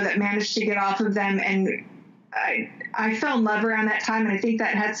people I know that managed to get off of them. And I fell in love around that time, and I think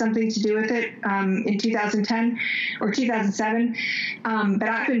that had something to do with it in 2010 or 2007. But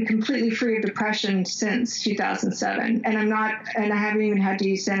I've been completely free of depression since 2007, and I haven't even had to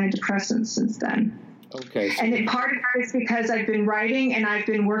use antidepressants since then. Okay. And part of that is because I've been writing and I've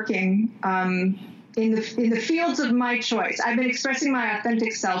been working in the fields of my choice. I've been expressing my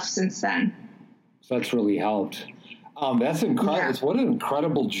authentic self since then. So that's really helped. That's incredible. Yeah. What an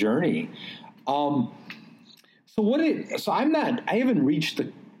incredible journey. I haven't reached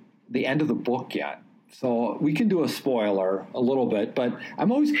the end of the book yet. So we can do a spoiler a little bit, but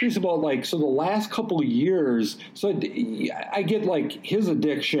I'm always curious about the last couple of years. So I get his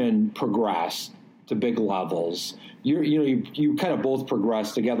addiction progressed to big levels. You kind of both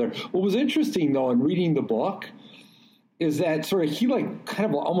progressed together. What was interesting though in reading the book is that sort of he kind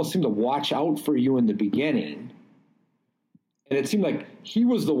of almost seemed to watch out for you in the beginning. And it seemed like he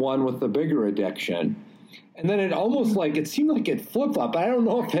was the one with the bigger addiction. And then it almost it seemed like it flip-flopped. I don't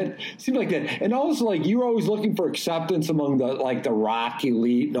know if it seemed like that. And also you were always looking for acceptance among the rock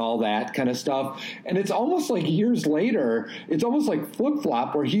elite and all that kind of stuff. And it's almost years later, it's almost like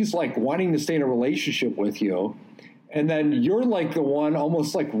flip-flop where he's wanting to stay in a relationship with you. And then you're the one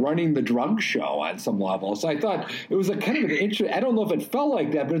almost running the drug show on some level. So I thought it was a kind of an interesting, I don't know if it felt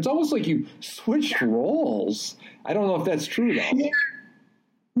like that, but it's almost like you switched roles. I don't know if that's true though. Yeah.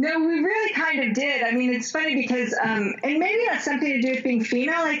 No, we really kind of did. I mean, it's funny because, and maybe that's something to do with being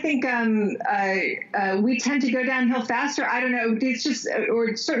female. I think we tend to go downhill faster. I don't know. It's just,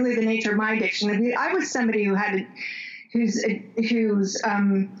 or certainly the nature of my addiction. I mean, I was somebody who's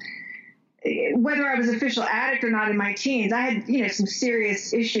whether I was an official addict or not in my teens, I had, some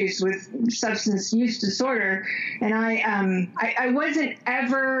serious issues with substance use disorder. And I wasn't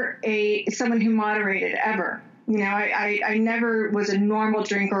ever someone who moderated ever. I never was a normal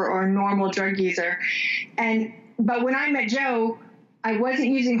drinker or a normal drug user. But when I met Joe, I wasn't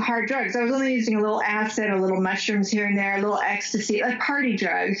using hard drugs. I was only using a little acid, a little mushrooms here and there, a little ecstasy, like party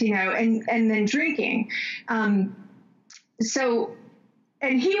drugs, and then drinking. And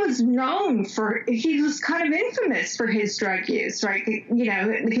he was kind of infamous for his drug use, right?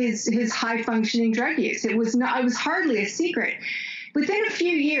 His high functioning drug use. It was hardly a secret. Within a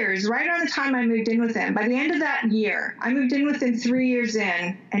few years, right around the time I moved in with him, by the end of that year, I moved in with him 3 years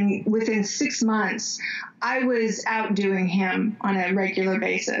in, and within 6 months, I was outdoing him on a regular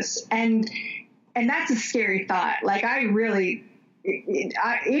basis. And that's a scary thought.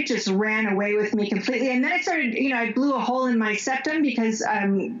 It just ran away with me completely. And then I started, I blew a hole in my septum because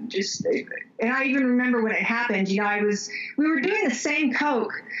and I even remember when it happened, we were doing the same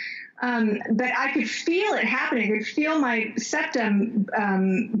coke. But I could feel it happening. I could feel my septum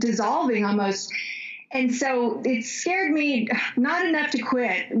dissolving almost. And so it scared me, not enough to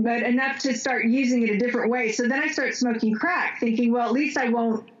quit, but enough to start using it a different way. So then I started smoking crack, thinking, well, at least I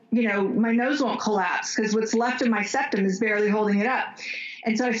won't, my nose won't collapse because what's left of my septum is barely holding it up.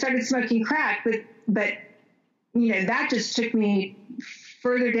 And so I started smoking crack, but that just took me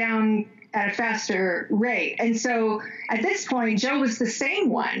further down at a faster rate. And so at this point, Joe was the same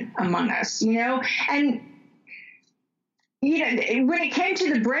one among us, and, when it came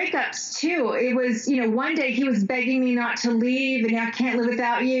to the breakups too, it was, one day he was begging me not to leave and I can't live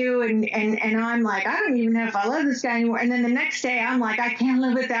without you. And I'm like, I don't even know if I love this guy anymore. And then the next day I'm like, I can't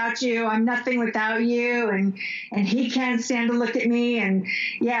live without you. I'm nothing without you. And he can't stand to look at me. And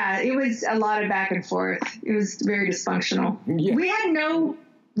yeah, it was a lot of back and forth. It was very dysfunctional. Yeah. We had no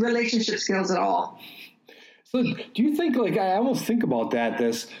relationship skills at all. So do you think, I almost think about that,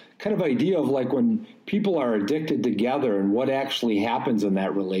 this kind of idea of when people are addicted together and what actually happens in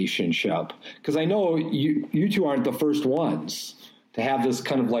that relationship? Because I know you two aren't the first ones to have this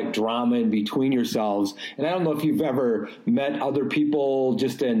kind of drama in between yourselves. And I don't know if you've ever met other people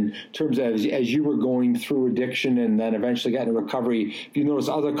just in terms of as you were going through addiction and then eventually got into recovery, if you notice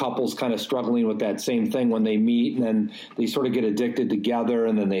other couples kind of struggling with that same thing when they meet and then they sort of get addicted together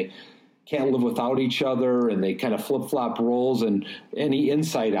and then they can't live without each other and they kind of flip-flop roles, and any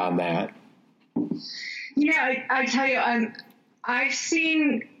insight on that? I tell you, I've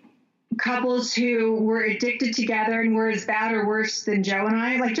seen couples who were addicted together and were as bad or worse than Joe and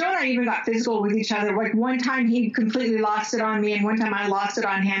I. Joe and I even got physical with each other. One time he completely lost it on me and one time I lost it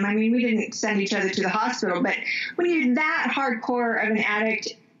on him. I mean, we didn't send each other to the hospital, but when you're that hardcore of an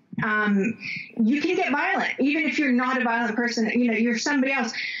addict, you can get violent, even if you're not a violent person, you're somebody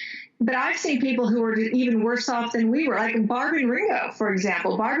else. But I've seen people who are even worse off than we were, like Barb and Ringo, for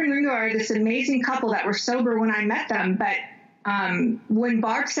example. Barb and Ringo are this amazing couple that were sober when I met them. But when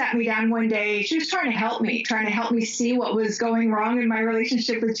Barb sat me down one day, she was trying to help me see what was going wrong in my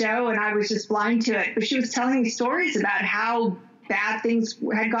relationship with Joe, and I was just blind to it. But she was telling me stories about how bad things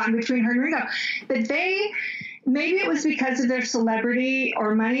had gotten between her and Ringo. But maybe it was because of their celebrity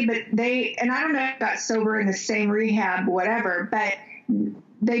or money, but and I don't know if got sober in the same rehab, whatever, but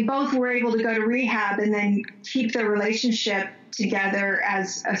they both were able to go to rehab and then keep their relationship together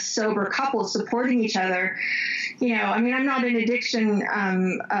as a sober couple, supporting each other. I'm not an addiction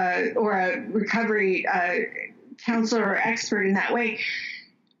or a recovery counselor or expert in that way,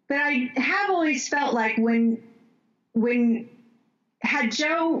 but I have always felt like when had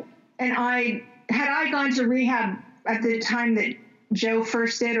Joe and had I gone to rehab at the time that Joe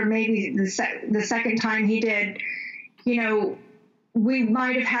first did, or maybe the second time he did, we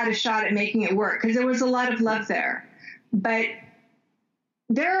might have had a shot at making it work, because there was a lot of love there. But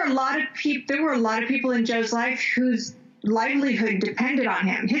there were a lot of people in Joe's life whose livelihood depended on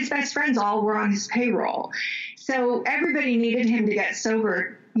him. His best friends all were on his payroll. So everybody needed him to get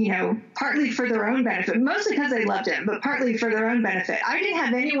sober, partly for their own benefit, mostly because they loved him, but partly for their own benefit. I didn't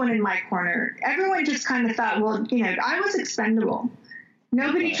have anyone in my corner. Everyone just kind of thought, well, I was expendable.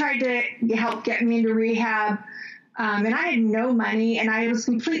 Nobody tried to help get me into rehab. And I had no money, and I was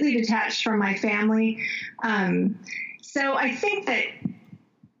completely detached from my family. So I think that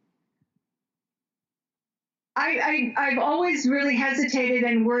I've always really hesitated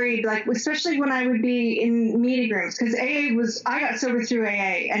and worried, like, especially when I would be in meeting rooms, because I got sober through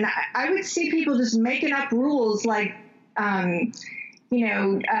AA, and I would see people just making up rules like,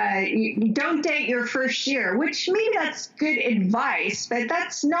 you don't date your first year, which maybe that's good advice, but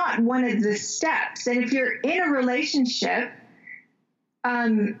that's not one of the steps. And if you're in a relationship,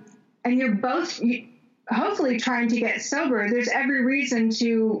 and you're both hopefully trying to get sober, there's every reason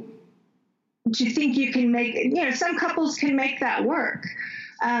to think you can make, some couples can make that work.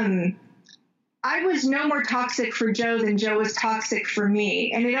 I was no more toxic for Joe than Joe was toxic for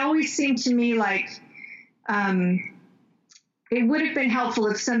me. And it always seemed to me like, it would have been helpful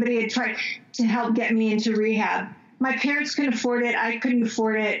if somebody had tried to help get me into rehab. My parents couldn't afford it. I couldn't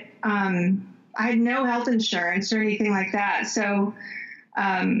afford it. I had no health insurance or anything like that. So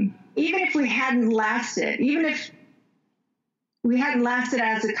even if we hadn't lasted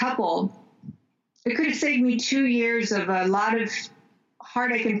as a couple, it could have saved me 2 years of a lot of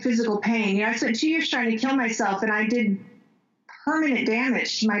heartache and physical pain. I spent 2 years trying to kill myself, and I did permanent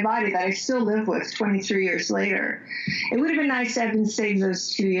damage to my body that I still live with 23 years later. It would have been nice to have been saved those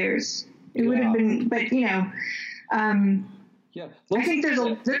 2 years. It would have been, but I think there's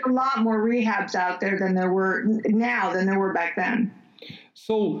a lot more rehabs out there than there were back then.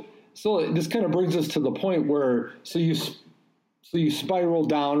 So this kind of brings us to the point where, so you spiraled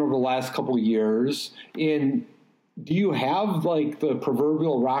down over the last couple of years, and do you have like the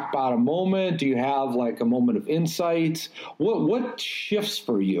proverbial rock bottom moment? Do you have like a moment of insight? What shifts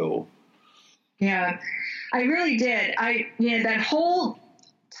for you? Yeah, I really did. That whole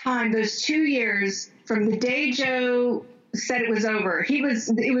time, those 2 years from the day Joe said it was over,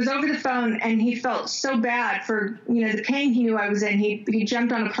 it was over the phone, and he felt so bad for, the pain he knew I was in. He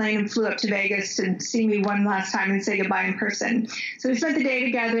jumped on a plane and flew up to Vegas to see me one last time and say goodbye in person. So we spent the day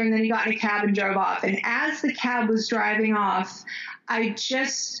together, and then he got in a cab and drove off. And as the cab was driving off, I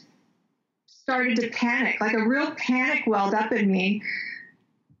just started to panic. Like a real panic welled up in me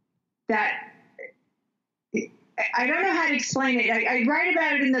that I don't know how to explain it. I write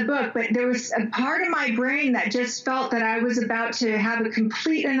about it in the book, but there was a part of my brain that just felt that I was about to have a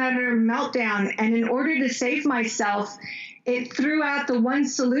complete and utter meltdown. And in order to save myself, it threw out the one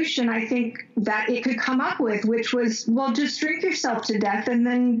solution I think that it could come up with, which was, well, just drink yourself to death, and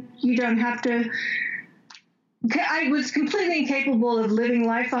then you don't have to. I was completely incapable of living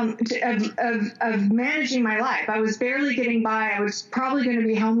life of managing my life. I was barely getting by. I was probably going to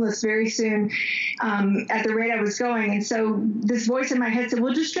be homeless very soon at the rate I was going. And so this voice in my head said,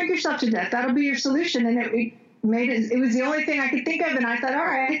 well, just drink yourself to death. That'll be your solution. And it was the only thing I could think of. And I thought, all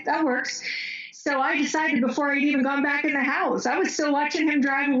right, that works. So I decided before I'd even gone back in the house, I was still watching him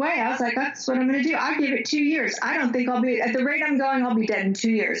drive away. I was like, that's what I'm going to do. I'll give it 2 years. I don't think at the rate I'm going, I'll be dead in 2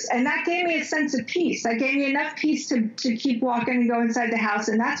 years. And that gave me a sense of peace. That gave me enough peace to keep walking and go inside the house.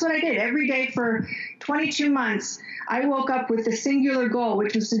 And that's what I did. Every day for 22 months, I woke up with the singular goal,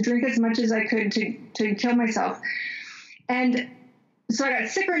 which was to drink as much as I could to kill myself. And so I got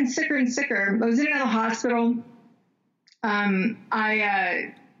sicker and sicker and sicker. I was in another hospital.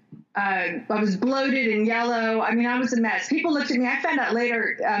 I was bloated and yellow. I mean, I was a mess. People looked at me. I found out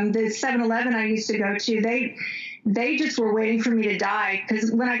later, the 7-Eleven I used to go to, they just were waiting for me to die,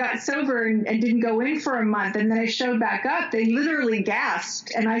 because when I got sober and didn't go in for a month and then I showed back up, they literally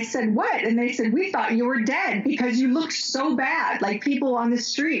gasped. And I said, what? And they said, we thought you were dead because you looked so bad, like people on the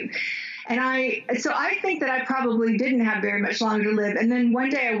street. So I think that I probably didn't have very much longer to live. And then one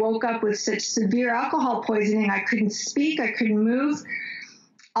day I woke up with such severe alcohol poisoning. I couldn't speak. I couldn't move.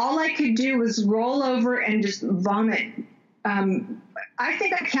 All I could do was roll over and just vomit. I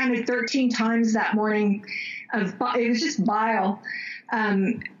think I counted 13 times that morning. It was just bile.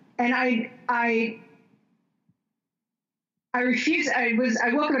 And I refused. I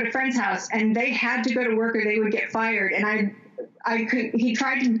woke up at a friend's house, and they had to go to work or they would get fired. And he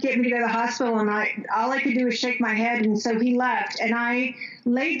tried to get me to go to the hospital, and all I could do was shake my head. And so he left, and I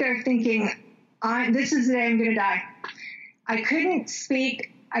laid there thinking, this is the day I'm going to die. I couldn't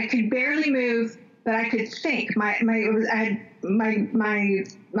speak. I could barely move, but I could think. My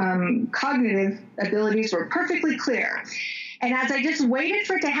cognitive abilities were perfectly clear. And as I just waited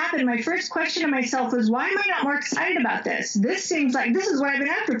for it to happen, my first question to myself was, why am I not more excited about this? This seems like this is what I've been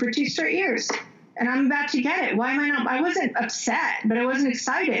after for 2 straight years, and I'm about to get it. Why am I not? I wasn't upset, but I wasn't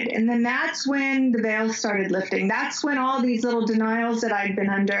excited. And then that's when the veil started lifting. That's when all these little denials that I'd been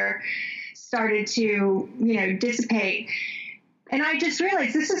under started to, dissipate. And I just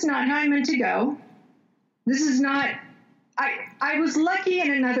realized this is not how I'm meant to go. This is not, I was lucky in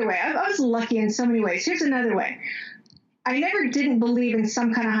another way. I was lucky in so many ways. Here's another way. I never didn't believe in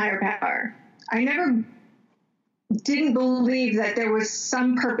some kind of higher power. I never didn't believe that there was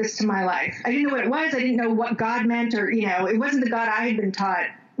some purpose to my life. I didn't know what it was. I didn't know what God meant, or, it wasn't the God I had been taught,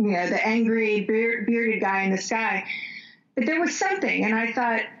 the angry, bearded guy in the sky. But there was something, and I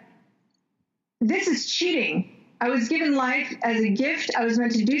thought, this is cheating. I was given life as a gift. I was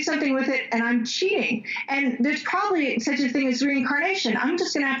meant to do something with it, and I'm cheating. And there's probably such a thing as reincarnation. I'm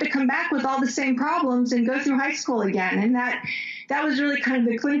just going to have to come back with all the same problems and go through high school again. And that was really kind of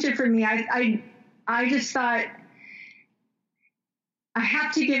the clincher for me. I just thought, I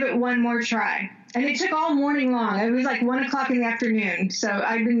have to give it one more try. And it took all morning long. It was like 1 o'clock in the afternoon. So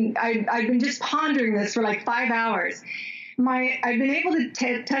I've been just pondering this for like 5 hours. I've been able to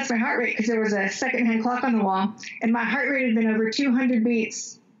test my heart rate because there was a secondhand clock on the wall, and my heart rate had been over 200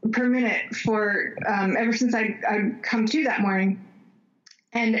 beats per minute for ever since I'd come to that morning.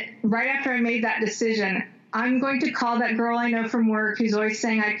 And right after I made that decision, I'm going to call that girl I know from work who's always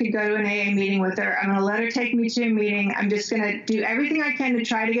saying I could go to an AA meeting with her. I'm going to let her take me to a meeting. I'm just going to do everything I can to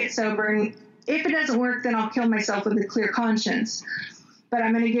try to get sober. And if it doesn't work, then I'll kill myself with a clear conscience. But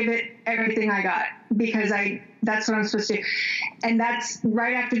I'm going to give it everything I got, because that's what I'm supposed to do. And that's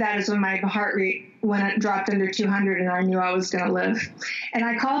right after that is when my heart rate dropped under 200, and I knew I was going to live. And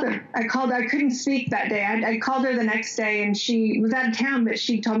I called her. I couldn't speak that day. I called her the next day, and she was out of town, but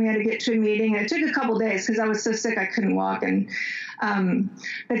she told me how to get to a meeting. And it took a couple days because I was so sick I couldn't walk. And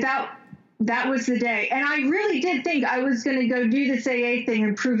but that was the day. And I really did think I was going to go do this AA thing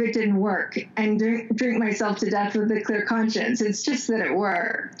and prove it didn't work and drink myself to death with a clear conscience. It's just that it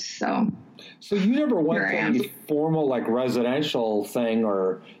worked. So you never went to any formal, like, residential thing,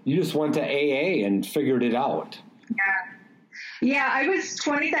 or you just went to AA and figured it out? Yeah, I was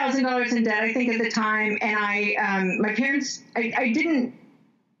 $20,000 in debt, I think, at the time. And my parents, I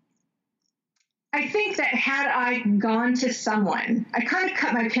think that had I gone to someone, I kind of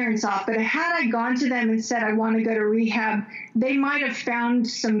cut my parents off, but had I gone to them and said I want to go to rehab, they might have found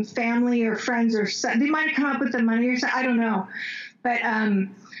some family or friends, or they might have come up with the money or something. I don't know.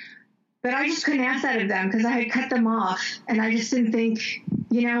 But I just couldn't ask that of them because I had cut them off, and I just didn't think,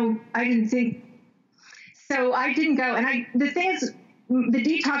 so I didn't go. And the thing is, the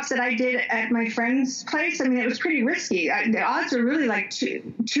detox that I did at my friend's place, I mean, it was pretty risky. The odds are really like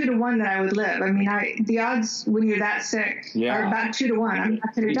 2 to 1 that I would live. I mean, the odds when you're that sick are about 2 to 1. I'm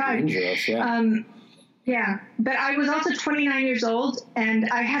not going to die. Yeah. But I was also 29 years old, and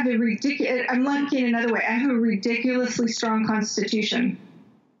I have I'm lucky in another way. I have a ridiculously strong constitution.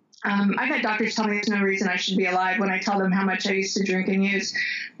 I've had doctors tell me there's no reason I should be alive when I tell them how much I used to drink and use.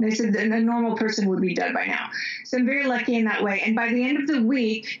 And they said that a normal person would be dead by now. So I'm very lucky in that way. And by the end of the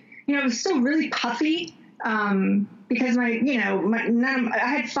week, I was still really puffy because I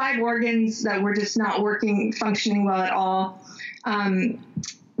had 5 organs that were just not functioning well at all.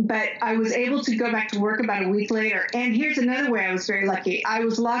 But I was able to go back to work about a week later. And here's another way I was very lucky. I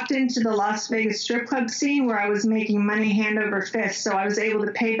was locked into the Las Vegas strip club scene where I was making money hand over fist. So I was able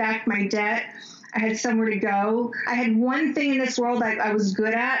to pay back my debt. I had somewhere to go. I had one thing in this world I was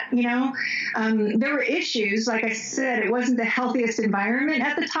good at, you know. There were issues. Like I said, it wasn't the healthiest environment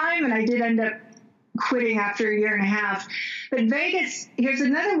at the time, and I did end up quitting after a year and a half. But Vegas, here's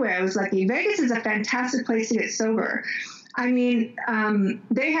another way I was lucky. Vegas is a fantastic place to get sober. I mean,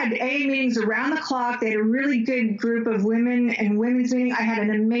 they had AA meetings around the clock. They had a really good group of women and women's meeting. I had an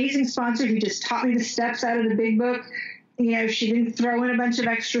amazing sponsor who just taught me the steps out of the big book. You know, she didn't throw in a bunch of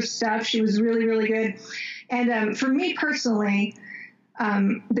extra stuff. She was really, really good. And for me personally,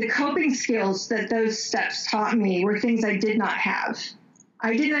 the coping skills that those steps taught me were things I did not have.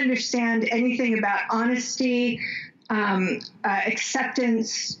 I didn't understand anything about honesty,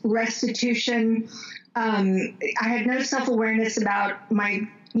 acceptance, restitution. I had no self-awareness about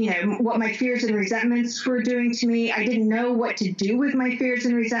what my fears and resentments were doing to me. I didn't know what to do with my fears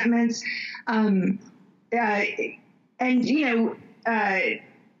and resentments.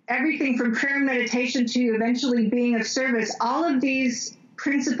 Everything from prayer and meditation to eventually being of service, all of these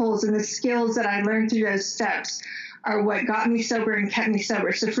principles and the skills that I learned through those steps are what got me sober and kept me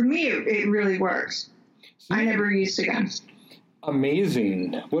sober. So for me, it really works. I never used again.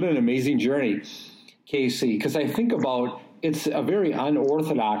 Amazing. What an amazing journey, Casey. Because I think about it's a very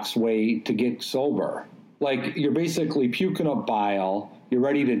unorthodox way to get sober. Like you're basically puking up bile. You're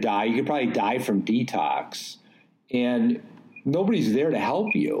ready to die. You could probably die from detox. And nobody's there to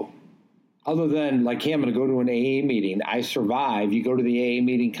help you other than like, hey, I'm going to go to an AA meeting. I survive. You go to the AA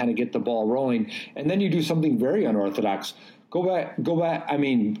meeting, kind of get the ball rolling. And then you do something very unorthodox. Go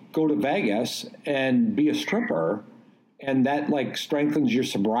to Vegas and be a stripper. And that like strengthens your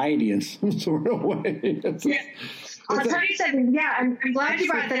sobriety in some sort of way. I'll tell you something. Yeah, I'm glad you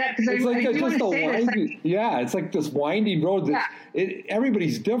brought that up because I do want to say this. Yeah, it's like this winding road.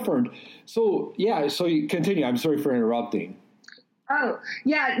 Everybody's different. So you continue. I'm sorry for interrupting. Oh,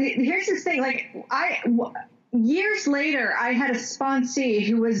 yeah. Here's this thing. Like years later, I had a sponsee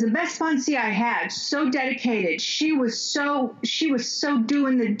who was the best sponsee I had. So dedicated. She was so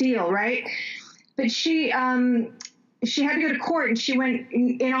doing the deal, right? But she had to go to court, and she went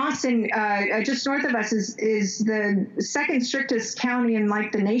in Austin, just north of us is the second strictest county in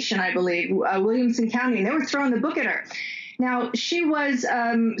like the nation, I believe, Williamson County, and they were throwing the book at her. Now she was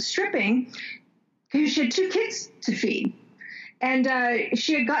stripping because she had 2 kids to feed. And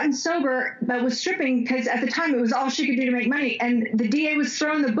she had gotten sober, but was stripping because at the time it was all she could do to make money. And the DA was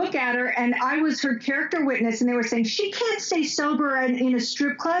throwing the book at her, and I was her character witness, and they were saying, she can't stay sober in a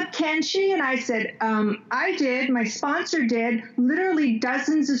strip club, can she? And I said, I did. My sponsor did. Literally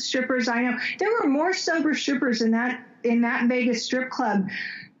dozens of strippers I know. There were more sober strippers in that Vegas strip club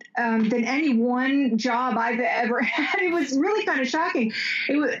than any one job I've ever had. It was really kind of shocking.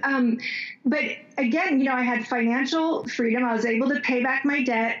 It was, but again, I had financial freedom. I was able to pay back my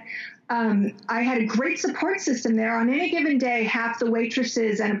debt. I had a great support system there. On any given day, half the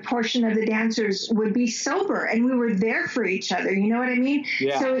waitresses and a portion of the dancers would be sober, and we were there for each other. You know what I mean?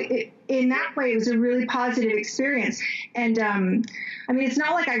 Yeah. So in that way, it was a really positive experience. And it's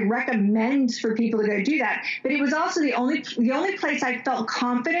not like I recommend for people to go do that, but it was also the only place I felt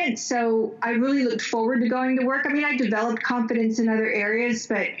confident. So I really looked forward to going to work. I developed confidence in other areas,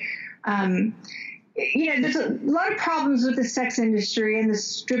 but there's a lot of problems with the sex industry and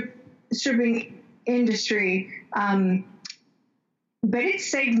the stripping industry, but it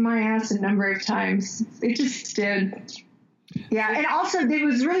saved my ass a number of times. It just did. Yeah, and also it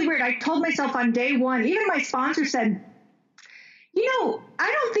was really weird. I told myself on day one, even my sponsor said,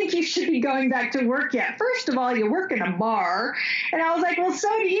 I don't think you should be going back to work yet. First of all, you work in a bar. And I was like, well, so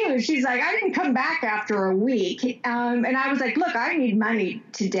do you. She's like, I didn't come back after a week. And I was like, look, I need money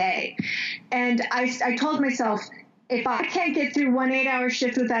today. And I told myself, if I can't get through one 8-hour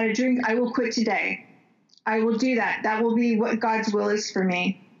shift without a drink, I will quit today. I will do that. That will be what God's will is for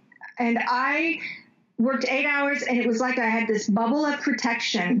me. And I worked 8 hours, and it was like I had this bubble of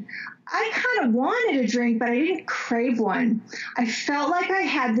protection. I kind of wanted a drink, but I didn't crave one. I felt like I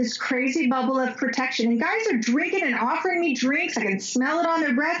had this crazy bubble of protection. And guys are drinking and offering me drinks. I can smell it on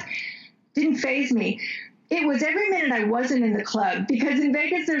their breath. Didn't faze me. It was every minute I wasn't in the club, because in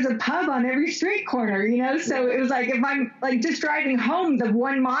Vegas there's a pub on every street corner, So it was like, if I'm like just driving home the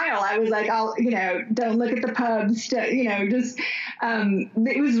 1 mile, I was like, don't look at the pubs,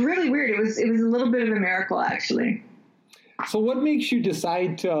 it was really weird. It was a little bit of a miracle, actually. So what makes you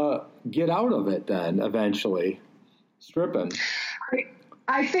decide to get out of it then, eventually, stripping?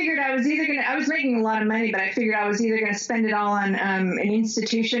 I figured I was making a lot of money, but I figured I was either going to spend it all on an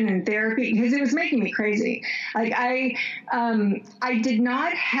institution and therapy, because it was making me crazy. Like I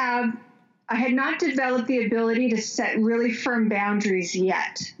had not developed the ability to set really firm boundaries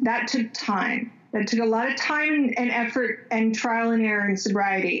yet. That took time. that took a lot of time and effort and trial and error in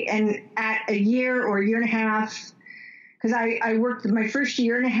sobriety. And at a year or a year and a half, because I worked my first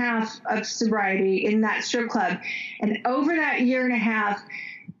year and a half of sobriety in that strip club. And over that year and a half,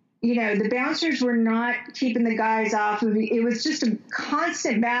 you know, the bouncers were not keeping the guys off. It was just a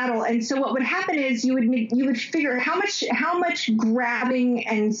constant battle. And so what would happen is you would figure how much grabbing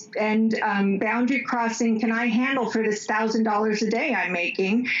and boundary crossing can I handle for this $1,000 a day I'm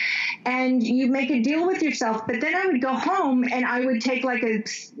making, and you make a deal with yourself. But then I would go home and I would take like a,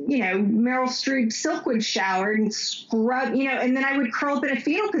 you know, Meryl Streep Silkwood shower and scrub, you know, and then I would curl up in a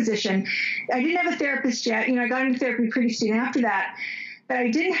fetal position. I didn't have a therapist yet. You know, I got into therapy pretty soon after that. But I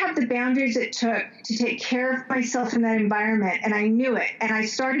didn't have the boundaries it took to take care of myself in that environment, and I knew it. And I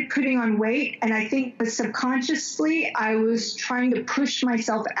started putting on weight, and I think subconsciously I was trying to push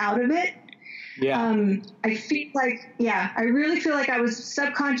myself out of it. Yeah. I feel like, I really feel like I was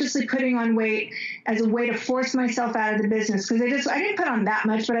subconsciously putting on weight as a way to force myself out of the business, because I didn't put on that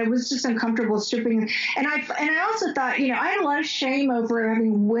much, but I was just uncomfortable stripping. And I also thought, you know, I had a lot of shame over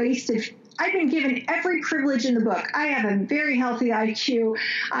having wasted. I've been given every privilege in the book. I have a very healthy IQ.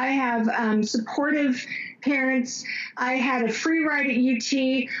 I have supportive parents. I had a free ride at UT.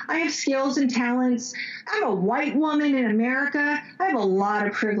 I have skills and talents. I'm a white woman in America. I have a lot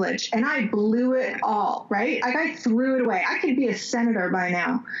of privilege, and I blew it all, right? Like, I threw it away. I could be a senator by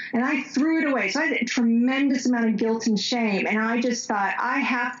now, and I threw it away. So I had a tremendous amount of guilt and shame, and I just thought I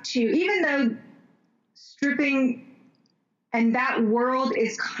have to, even though stripping and that world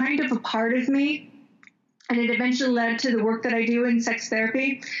is kind of a part of me, and it eventually led to the work that I do in sex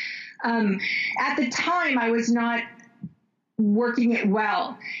therapy. At the time, I was not working it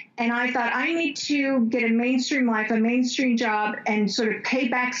well. And I thought, I need to get a mainstream life, a mainstream job, and sort of pay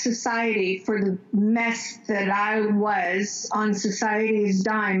back society for the mess that I was on society's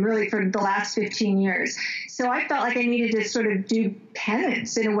dime, really, for the last 15 years. So I felt like I needed to sort of do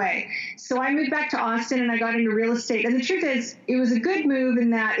penance in a way. So I moved back to Austin and I got into real estate. And the truth is, it was a good move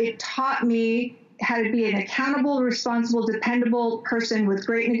in that it taught me how to be an accountable, responsible, dependable person with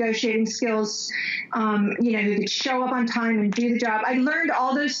great negotiating skills, you know, who could show up on time and do the job. I learned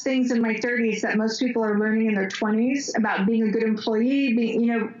all those things in my 30s that most people are learning in their 20s about being a good employee, being, you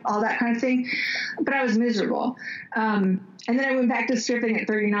know, all that kind of thing. But I was miserable. And then I went back to stripping at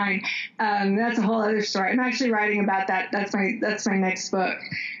 39. That's a whole other story. I'm actually writing about that. That's my next book.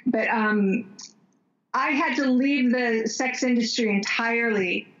 But I had to leave the sex industry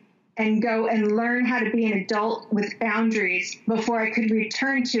entirely and go and learn how to be an adult with boundaries before I could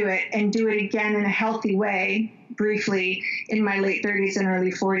return to it and do it again in a healthy way, briefly, in my late 30s and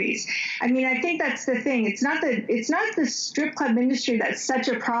early 40s. I mean, I think that's the thing. It's not the strip club industry that's such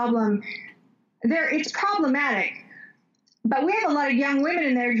a problem. It's problematic. But we have a lot of young women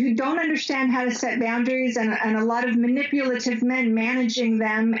in there who don't understand how to set boundaries, and a lot of manipulative men managing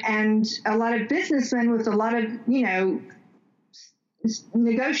them, and a lot of businessmen with a lot of, you know,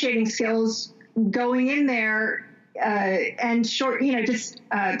 negotiating skills going in there and just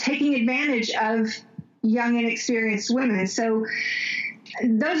taking advantage of young, inexperienced women. So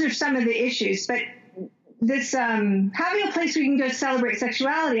those are some of the issues. But this having a place where you can go celebrate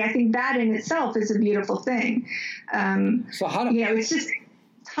sexuality, I think that in itself is a beautiful thing. So how do you know, it's just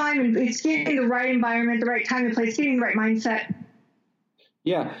time, and it's getting the right environment, the right time and place, getting the right mindset.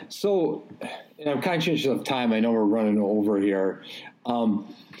 Yeah. So, and I'm conscious of time. I know we're running over here. How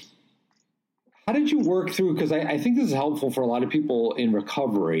did you work through, because I think this is helpful for a lot of people in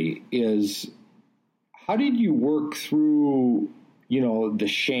recovery, is how did you work through, you know, the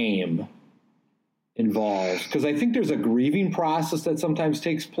shame involved? Because I think there's a grieving process that sometimes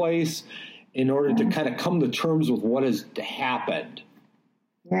takes place in order to kind of come to terms with what has happened.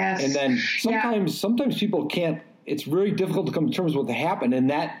 Yes. And then sometimes people can't, it's very difficult to come to terms with what happened, and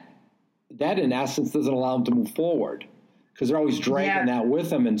that in essence doesn't allow them to move forward, because they're always dragging that with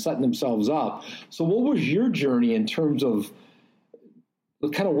them and setting themselves up. So what was your journey in terms of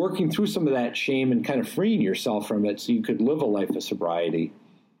kind of working through some of that shame and kind of freeing yourself from it so you could live a life of sobriety?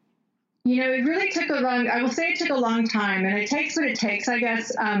 You know, it really took I will say it took a long time, and it takes what it takes, I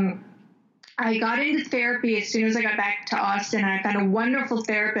guess. I got into therapy as soon as I got back to Austin, and I found a wonderful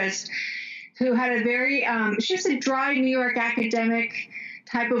therapist who had a very, she's a dry New York academic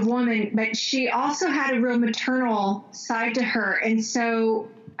type of woman, but she also had a real maternal side to her. And so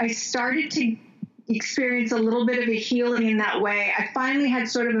I started to experience a little bit of a healing in that way. I finally had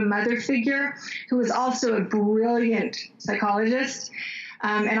sort of a mother figure who was also a brilliant psychologist.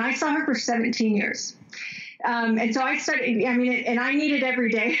 And I saw her for 17 years. And so I started, I mean, and I needed every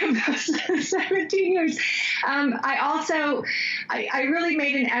day of those 17 years. I also I really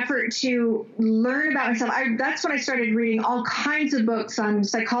made an effort to learn about myself. That's when I started reading all kinds of books on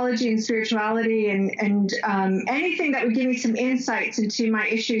psychology and spirituality and anything that would give me some insights into my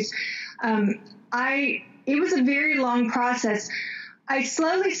issues. It was a very long process. I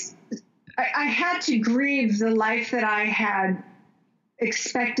had to grieve the life that I had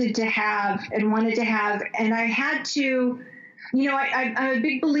expected to have and wanted to have. And I had to, I'm a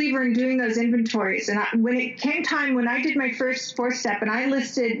big believer in doing those inventories. And when it came time, when I did my first 4th step and I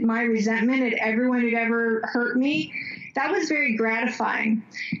listed my resentment at everyone who'd ever hurt me, that was very gratifying.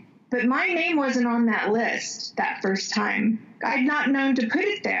 But my name wasn't on that list that first time. I'd not known to put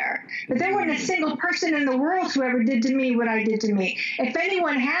it there. But there wasn't a single person in the world who ever did to me what I did to me. If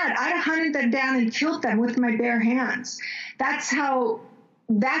anyone had, I'd have hunted them down and killed them with my bare hands. That's how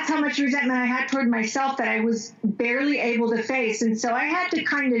much resentment I had toward myself that I was barely able to face. And so I had to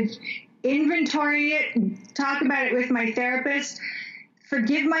kind of inventory it, talk about it with my therapist,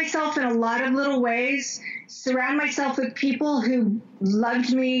 forgive myself in a lot of little ways, surround myself with people who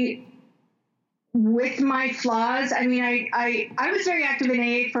loved me with my flaws. I mean, I was very active in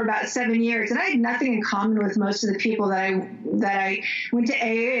AA for about 7 years, and I had nothing in common with most of the people that I went to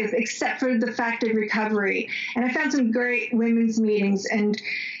AA with, except for the fact of recovery. And I found some great women's meetings. And,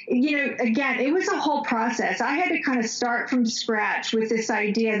 again, it was a whole process. I had to kind of start from scratch with this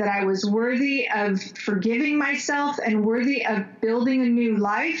idea that I was worthy of forgiving myself and worthy of building a new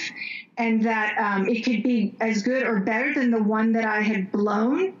life, and that it could be as good or better than the one that I had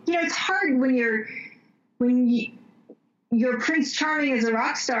blown. It's hard when you're Prince Charming as a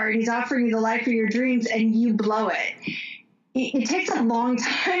rock star and he's offering you the life of your dreams and you blow it. It takes a long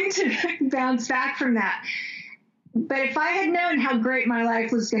time to bounce back from that. But if I had known how great my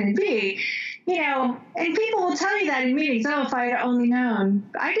life was going to be, and people will tell you that in meetings, if I had only known.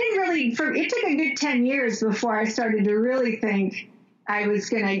 I didn't really, it took a good 10 years before I started to really think I was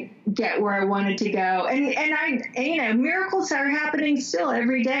going to get where I wanted to go. And miracles are happening still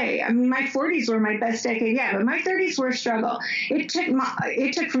every day. I mean, my 40s were my best decade yet, but my 30s were a struggle. It took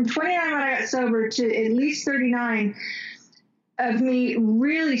from 29 when I got sober to at least 39 of me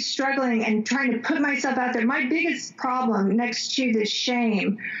really struggling and trying to put myself out there. My biggest problem next to the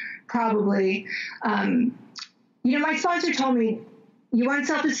shame, probably, my sponsor told me, you want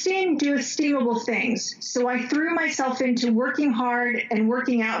self-esteem, do esteemable things. So I threw myself into working hard and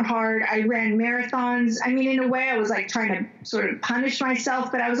working out hard. I ran marathons. I mean, in a way, I was like trying to sort of punish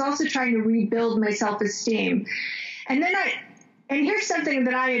myself, but I was also trying to rebuild my self-esteem. And then and here's something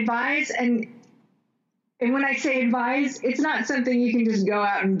that I advise, and when I say advise, it's not something you can just go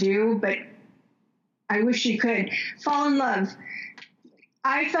out and do, but I wish you could. Fall in love.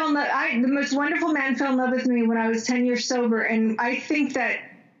 I fell in love. The most wonderful man fell in love with me when I was 10 years sober, and I think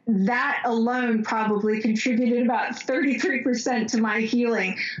that alone probably contributed about 33% to my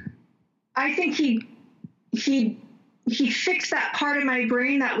healing. I think he fixed that part of my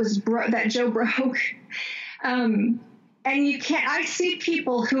brain that Joe broke. And I see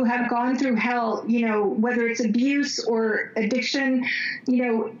people who have gone through hell, whether it's abuse or addiction,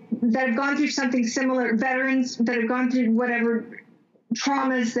 that have gone through something similar, veterans that have gone through whatever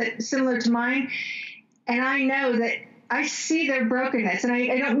traumas that similar to mine. And I know that I see their brokenness, and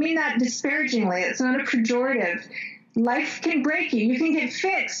I don't mean that disparagingly. It's not a pejorative. Life can break you. You can get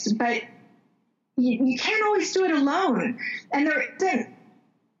fixed, but you can't always do it alone. And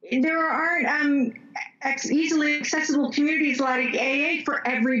there aren't easily accessible communities like AA for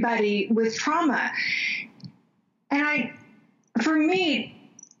everybody with trauma. And for me,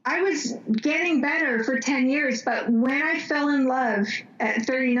 I was getting better for 10 years, but when I fell in love at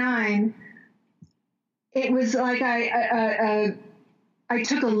 39, it was like I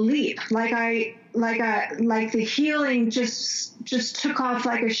took a leap, like the healing just took off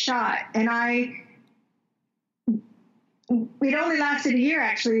like a shot. And it only lasted a year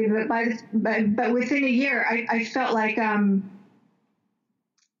actually, but within a year, I felt like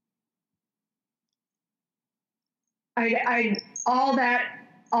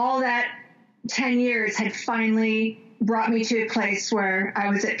all that 10 years had finally brought me to a place where I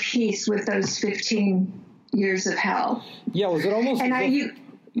was at peace with those 15 years of hell. Yeah, was it almost? And I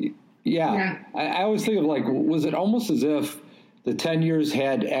always think of was it almost as if the 10 years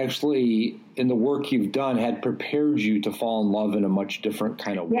had actually, in the work you've done, had prepared you to fall in love in a much different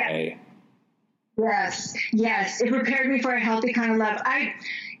kind of way? Yes. It prepared me for a healthy kind of love.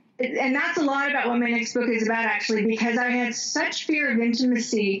 And that's a lot about what my next book is about, actually, because I had such fear of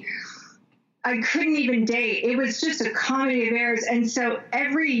intimacy, I couldn't even date. It was just a comedy of errors. And so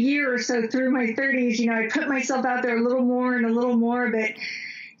every year or so through my 30s, I put myself out there a little more and a little more, but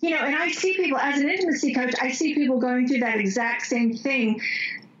and I see people, as an intimacy coach, I see people going through that exact same thing.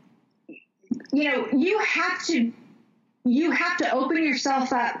 You have to open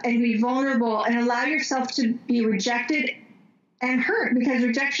yourself up and be vulnerable and allow yourself to be rejected and hurt, because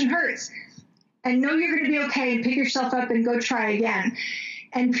rejection hurts, and know you're going to be okay and pick yourself up and go try again.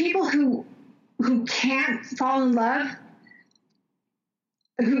 And people who can't fall in love,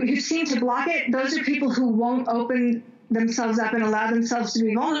 who seem to block it, those are people who won't open themselves up and allow themselves to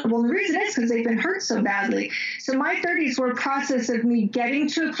be vulnerable. And the reason is because they've been hurt so badly. So my 30s were a process of me getting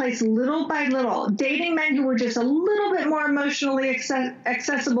to a place little by little, dating men who were just a little bit more emotionally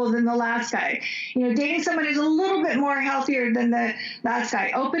accessible than the last guy, dating someone who's a little bit more healthier than the last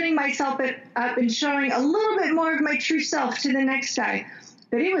guy, opening myself up and showing a little bit more of my true self to the next guy.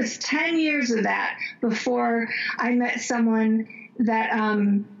 But it was 10 years of that before I met someone that,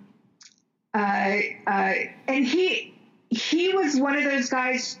 and he was one of those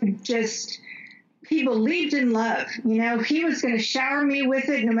guys who he believed in love. He was going to shower me with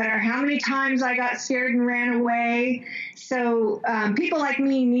it no matter how many times I got scared and ran away. So people like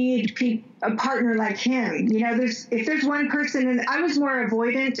me need a partner like him. If there's one person, and I was more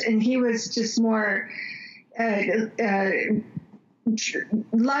avoidant and he was just more,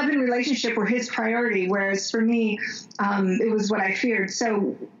 love and relationship were his priority, whereas for me, it was what I feared.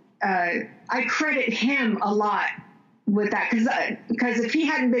 So I credit him a lot with that, because if he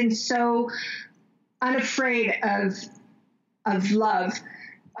hadn't been so unafraid of love,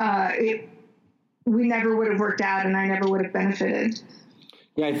 we never would have worked out, and I never would have benefited.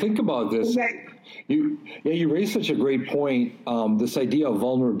 Yeah, I think about this. Yeah. You raised such a great point. This idea of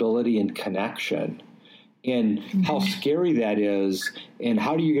vulnerability and connection, and how scary that is, and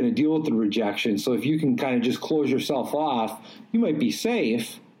how are you going to deal with the rejection? So if you can kind of just close yourself off, you might be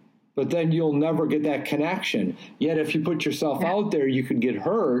safe, but then you'll never get that connection. Yet if you put yourself out there, you could get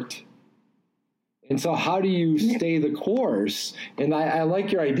hurt. And so how do you stay the course? And I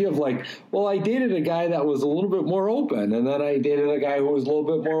like your idea of like, well, I dated a guy that was a little bit more open, and then I dated a guy who was a little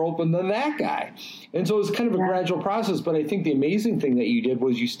bit more open than that guy. And so it was kind of a gradual process. But I think the amazing thing that you did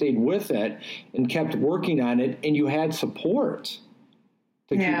was you stayed with it and kept working on it, and you had support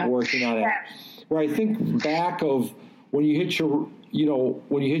to keep working on it. Where I think back of when you hit your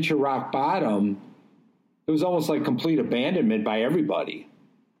rock bottom, it was almost like complete abandonment by everybody.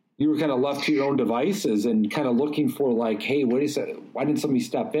 You were kind of left to your own devices and kind of looking for like, hey, wait a second, why didn't somebody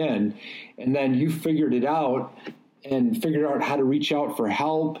step in? And then you figured it out and figured out how to reach out for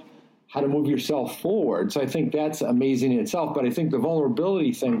help, how to move yourself forward. So I think that's amazing in itself. But I think the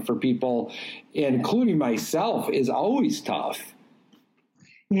vulnerability thing for people, including myself, is always tough.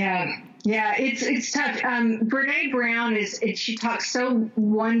 Yeah, it's tough. Brene Brown she talks so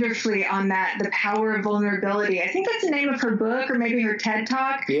wonderfully on that, the power of vulnerability. I think that's the name of her book, or maybe her TED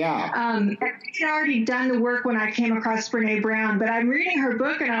Talk. Yeah. I had already done the work when I came across Brene Brown, but I'm reading her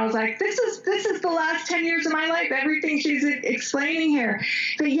book and I was like, this is the last 10 years of my life, everything she's explaining here.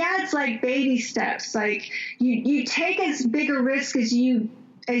 But yeah, it's like baby steps. Like you take as big a risk as you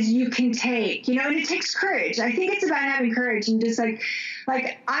can take, and it takes courage. I think it's about having courage and just like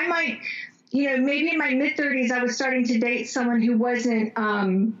I might, maybe in my mid-30s, I was starting to date someone who wasn't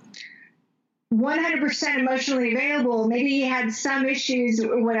 100% emotionally available. Maybe he had some issues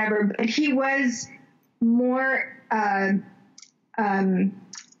or whatever, but he was more so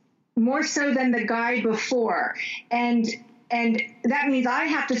than the guy before. And that means I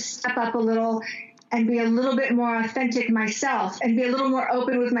have to step up a little and be a little bit more authentic myself and be a little more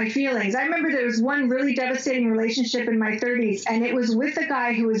open with my feelings. I remember there was one really devastating relationship in my 30s, and it was with a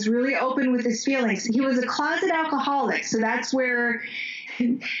guy who was really open with his feelings. He was a closet alcoholic, so that's where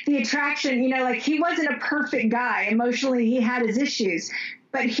the attraction, he wasn't a perfect guy. Emotionally, he had his issues,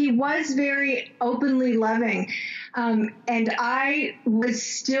 but he was very openly loving. And I was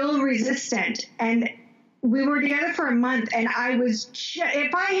still resistant. And we were together for a month, and I was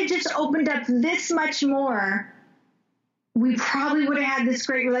if I had just opened up this much more, we probably would have had this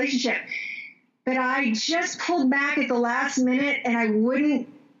great relationship. But I just pulled back at the last minute, and I wouldn't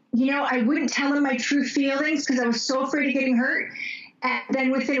tell him my true feelings because I was so afraid of getting hurt. And then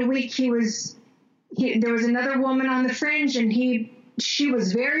within a week, there was another woman on the fringe, and she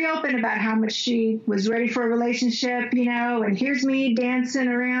was very open about how much she was ready for a relationship, and here's me dancing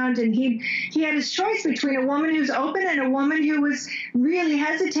around. And he had his choice between a woman who's open and a woman who was really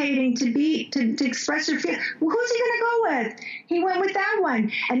hesitating to express her feelings. Well, who's he going to go with? He went with that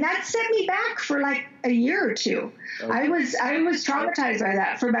one. And that set me back for like a year or two. Okay. I was traumatized by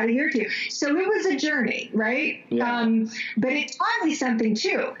that for about a year or two. So it was a journey, right? Yeah. But it taught me something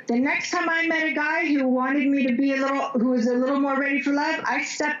too. The next time I met a guy who wanted me to be who was a little more ready for love, I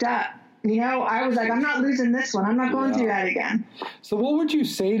stepped up. I was like, I'm not losing this one. I'm not going through that again. So what would you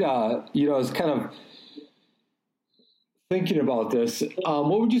say to, as kind of thinking about this,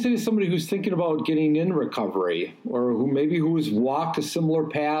 what would you say to somebody who's thinking about getting in recovery, or who's walked a similar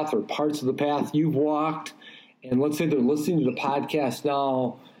path or parts of the path you've walked, and let's say they're listening to the podcast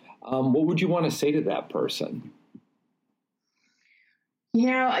now, what would you want to say to that person?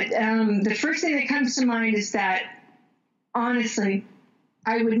 The first thing that comes to mind is that, honestly,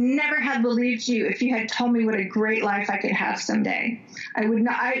 I would never have believed you if you had told me what a great life I could have someday. I would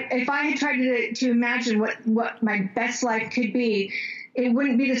not. If I had tried to imagine what my best life could be, it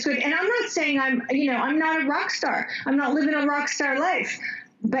wouldn't be this good. And I'm not saying I'm not a rock star. I'm not living a rock star life.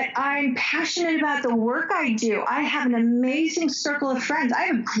 But I'm passionate about the work I do. I have an amazing circle of friends. I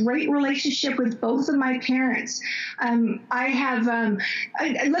have a great relationship with both of my parents. I have, look,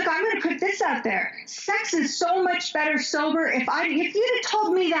 I'm going to put this out there. Sex is so much better sober. If you'd have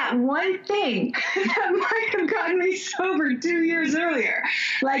told me that one thing that might have gotten me sober 2 years earlier,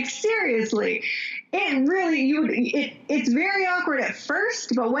 like seriously, it really, it's very awkward at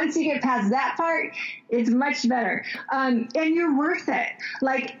first, but once you get past that part, it's much better. And you're worth it.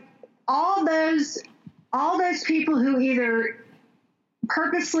 Like all those people who either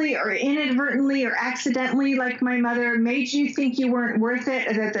purposely or inadvertently or accidentally, like my mother, made you think you weren't worth it,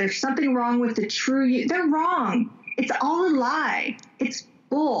 or that there's something wrong with the true you, they're wrong. It's all a lie. It's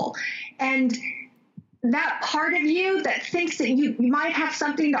bull. And that part of you that thinks that you might have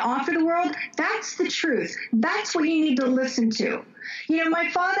something to offer the world, that's the truth. That's what you need to listen to. My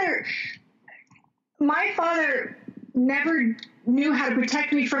father never knew how to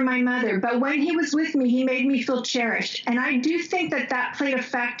protect me from my mother, but when he was with me, he made me feel cherished. And I do think that played a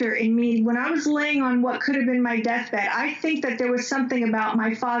factor in me. When I was laying on what could have been my deathbed, I think that there was something about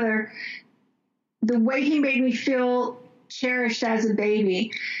my father, the way he made me feel cherished as a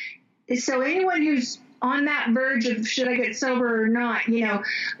baby. So anyone who's on that verge of should I get sober or not,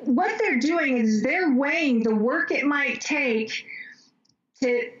 what they're doing is they're weighing the work it might take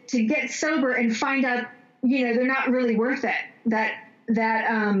to get sober and find out, they're not really worth it, that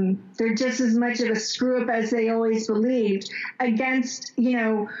they're just as much of a screw up as they always believed, against,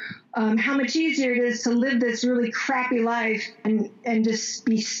 how much easier it is to live this really crappy life and just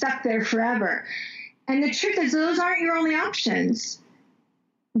be stuck there forever. And the truth is, those aren't your only options.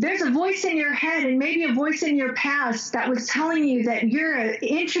 There's a voice in your head and maybe a voice in your past that was telling you that you're an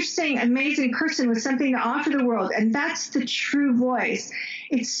interesting, amazing person with something to offer the world. And that's the true voice.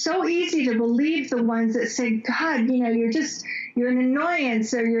 It's so easy to believe the ones that say, God, you're an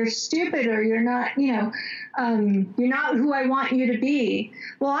annoyance, or you're stupid, or you're not, you're not who I want you to be.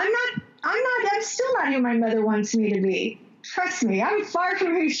 Well, I'm still not who my mother wants me to be. Trust me, I'm far from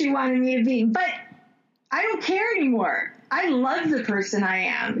who she wanted me to be, but I don't care anymore. I love the person I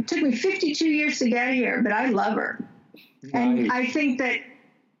am. It took me 52 years to get here, but I love her. Nice. And I think that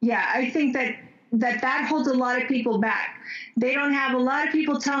holds a lot of people back. They don't have a lot of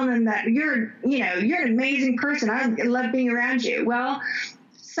people telling them that you're an amazing person. I love being around you. Well,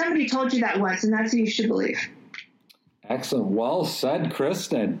 somebody told you that once, and that's what you should believe. Excellent. Well said,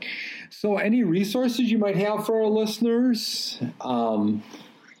 Kristen. So any resources you might have for our listeners?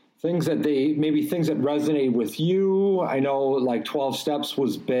 Things that resonate with you. I know like 12 steps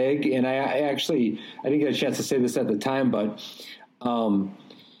was big, and I didn't get a chance to say this at the time, but sort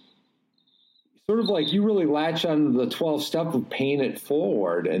of like you really latch on the 12 step of paying it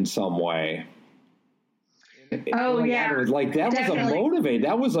forward in some way. Oh, yeah. Like that definitely.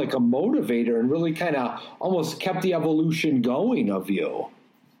 That was like a motivator and really kind of almost kept the evolution going of you.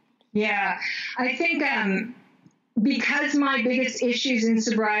 Yeah. I think, because my biggest issues in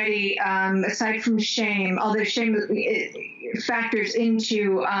sobriety, aside from shame, although shame factors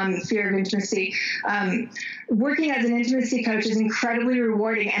into fear of intimacy, working as an intimacy coach is incredibly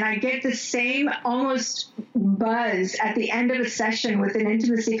rewarding. And I get the same almost buzz at the end of a session with an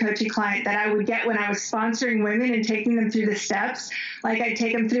intimacy coaching client that I would get when I was sponsoring women and taking them through the steps. Like I'd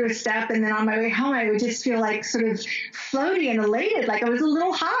take them through a step, and then on my way home, I would just feel like sort of floaty and elated, like I was a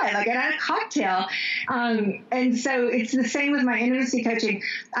little high, like I had a cocktail. And so it's the same with my intimacy coaching.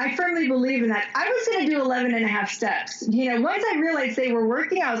 I firmly believe in that. I was going to do 11 and a half steps, once I realized they were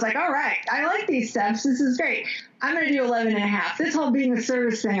working, I was like, all right, I like these steps. This is great. I'm going to do 11 and a half. This whole being a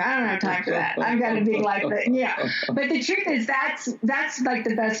service thing, I don't have time for that. I've got a big life. But the truth is that's like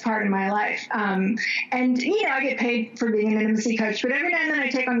the best part of my life. And, I get paid for being an intimacy coach, but every now and then I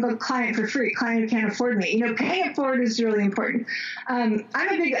take on a client for free, client who can't afford me. Paying it forward is really important.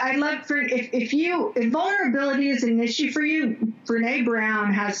 I'd love for, if vulnerability is an issue for you, Brene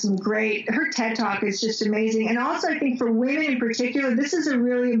Brown has some her TED Talk is just amazing. And also I think for women in particular, this is a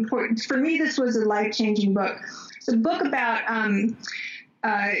really important, for me, this was a life-changing book. It's a book about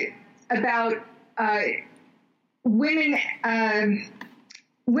women,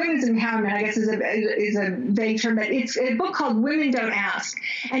 women's empowerment, I guess is a vague term, but it's a book called Women Don't Ask.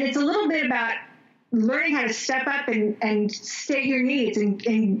 And it's a little bit about learning how to step up and state your needs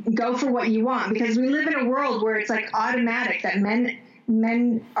and go for what you want, because we live in a world where it's like automatic that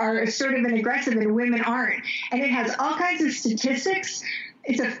men are assertive and aggressive and women aren't. And it has all kinds of statistics.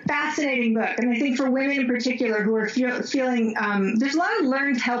 It's a fascinating book. And I think for women in particular who are feeling, there's a lot of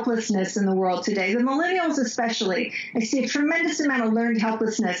learned helplessness in the world today, the millennials especially. I see a tremendous amount of learned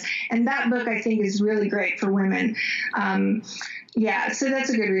helplessness. And that book, I think, is really great for women. So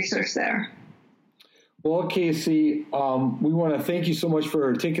that's a good resource there. Well, Casey, we want to thank you so much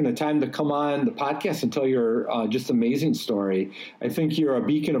for taking the time to come on the podcast and tell your just amazing story. I think you're a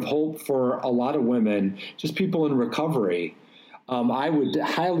beacon of hope for a lot of women, just people in recovery. I would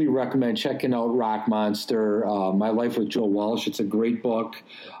highly recommend checking out Rock Monster, My Life with Joe Walsh. It's a great book.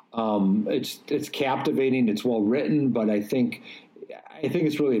 It's captivating. It's well written, but I think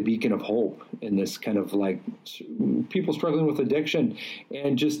it's really a beacon of hope in this kind of like people struggling with addiction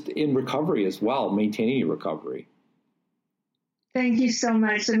and just in recovery as well, maintaining your recovery. Thank you so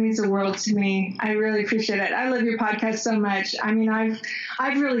much. That means the world to me. I really appreciate it. I love your podcast so much. I mean,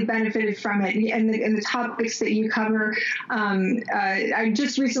 I've really benefited from it and the topics that you cover. I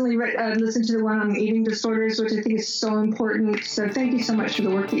just recently listened to the one on eating disorders, which I think is so important. So thank you so much for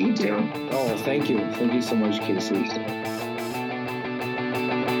the work that you do. Oh, thank you. Thank you so much, Casey.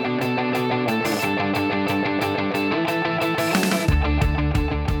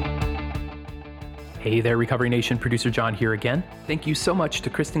 Hey there, Recovery Nation. Producer John here again. Thank you so much to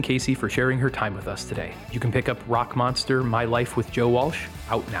Kristen Casey for sharing her time with us today. You can pick up Rock Monster, My Life with Joe Walsh,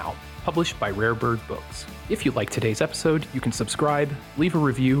 out now, published by Rare Bird Books. If you like today's episode, you can subscribe, leave a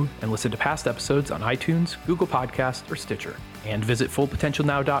review, and listen to past episodes on iTunes, Google Podcasts, or Stitcher. And visit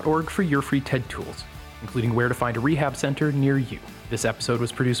fullpotentialnow.org for your free TED tools, including where to find a rehab center near you. This episode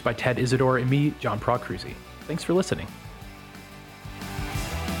was produced by Ted Isidore and me, John Procruzzi. Thanks for listening.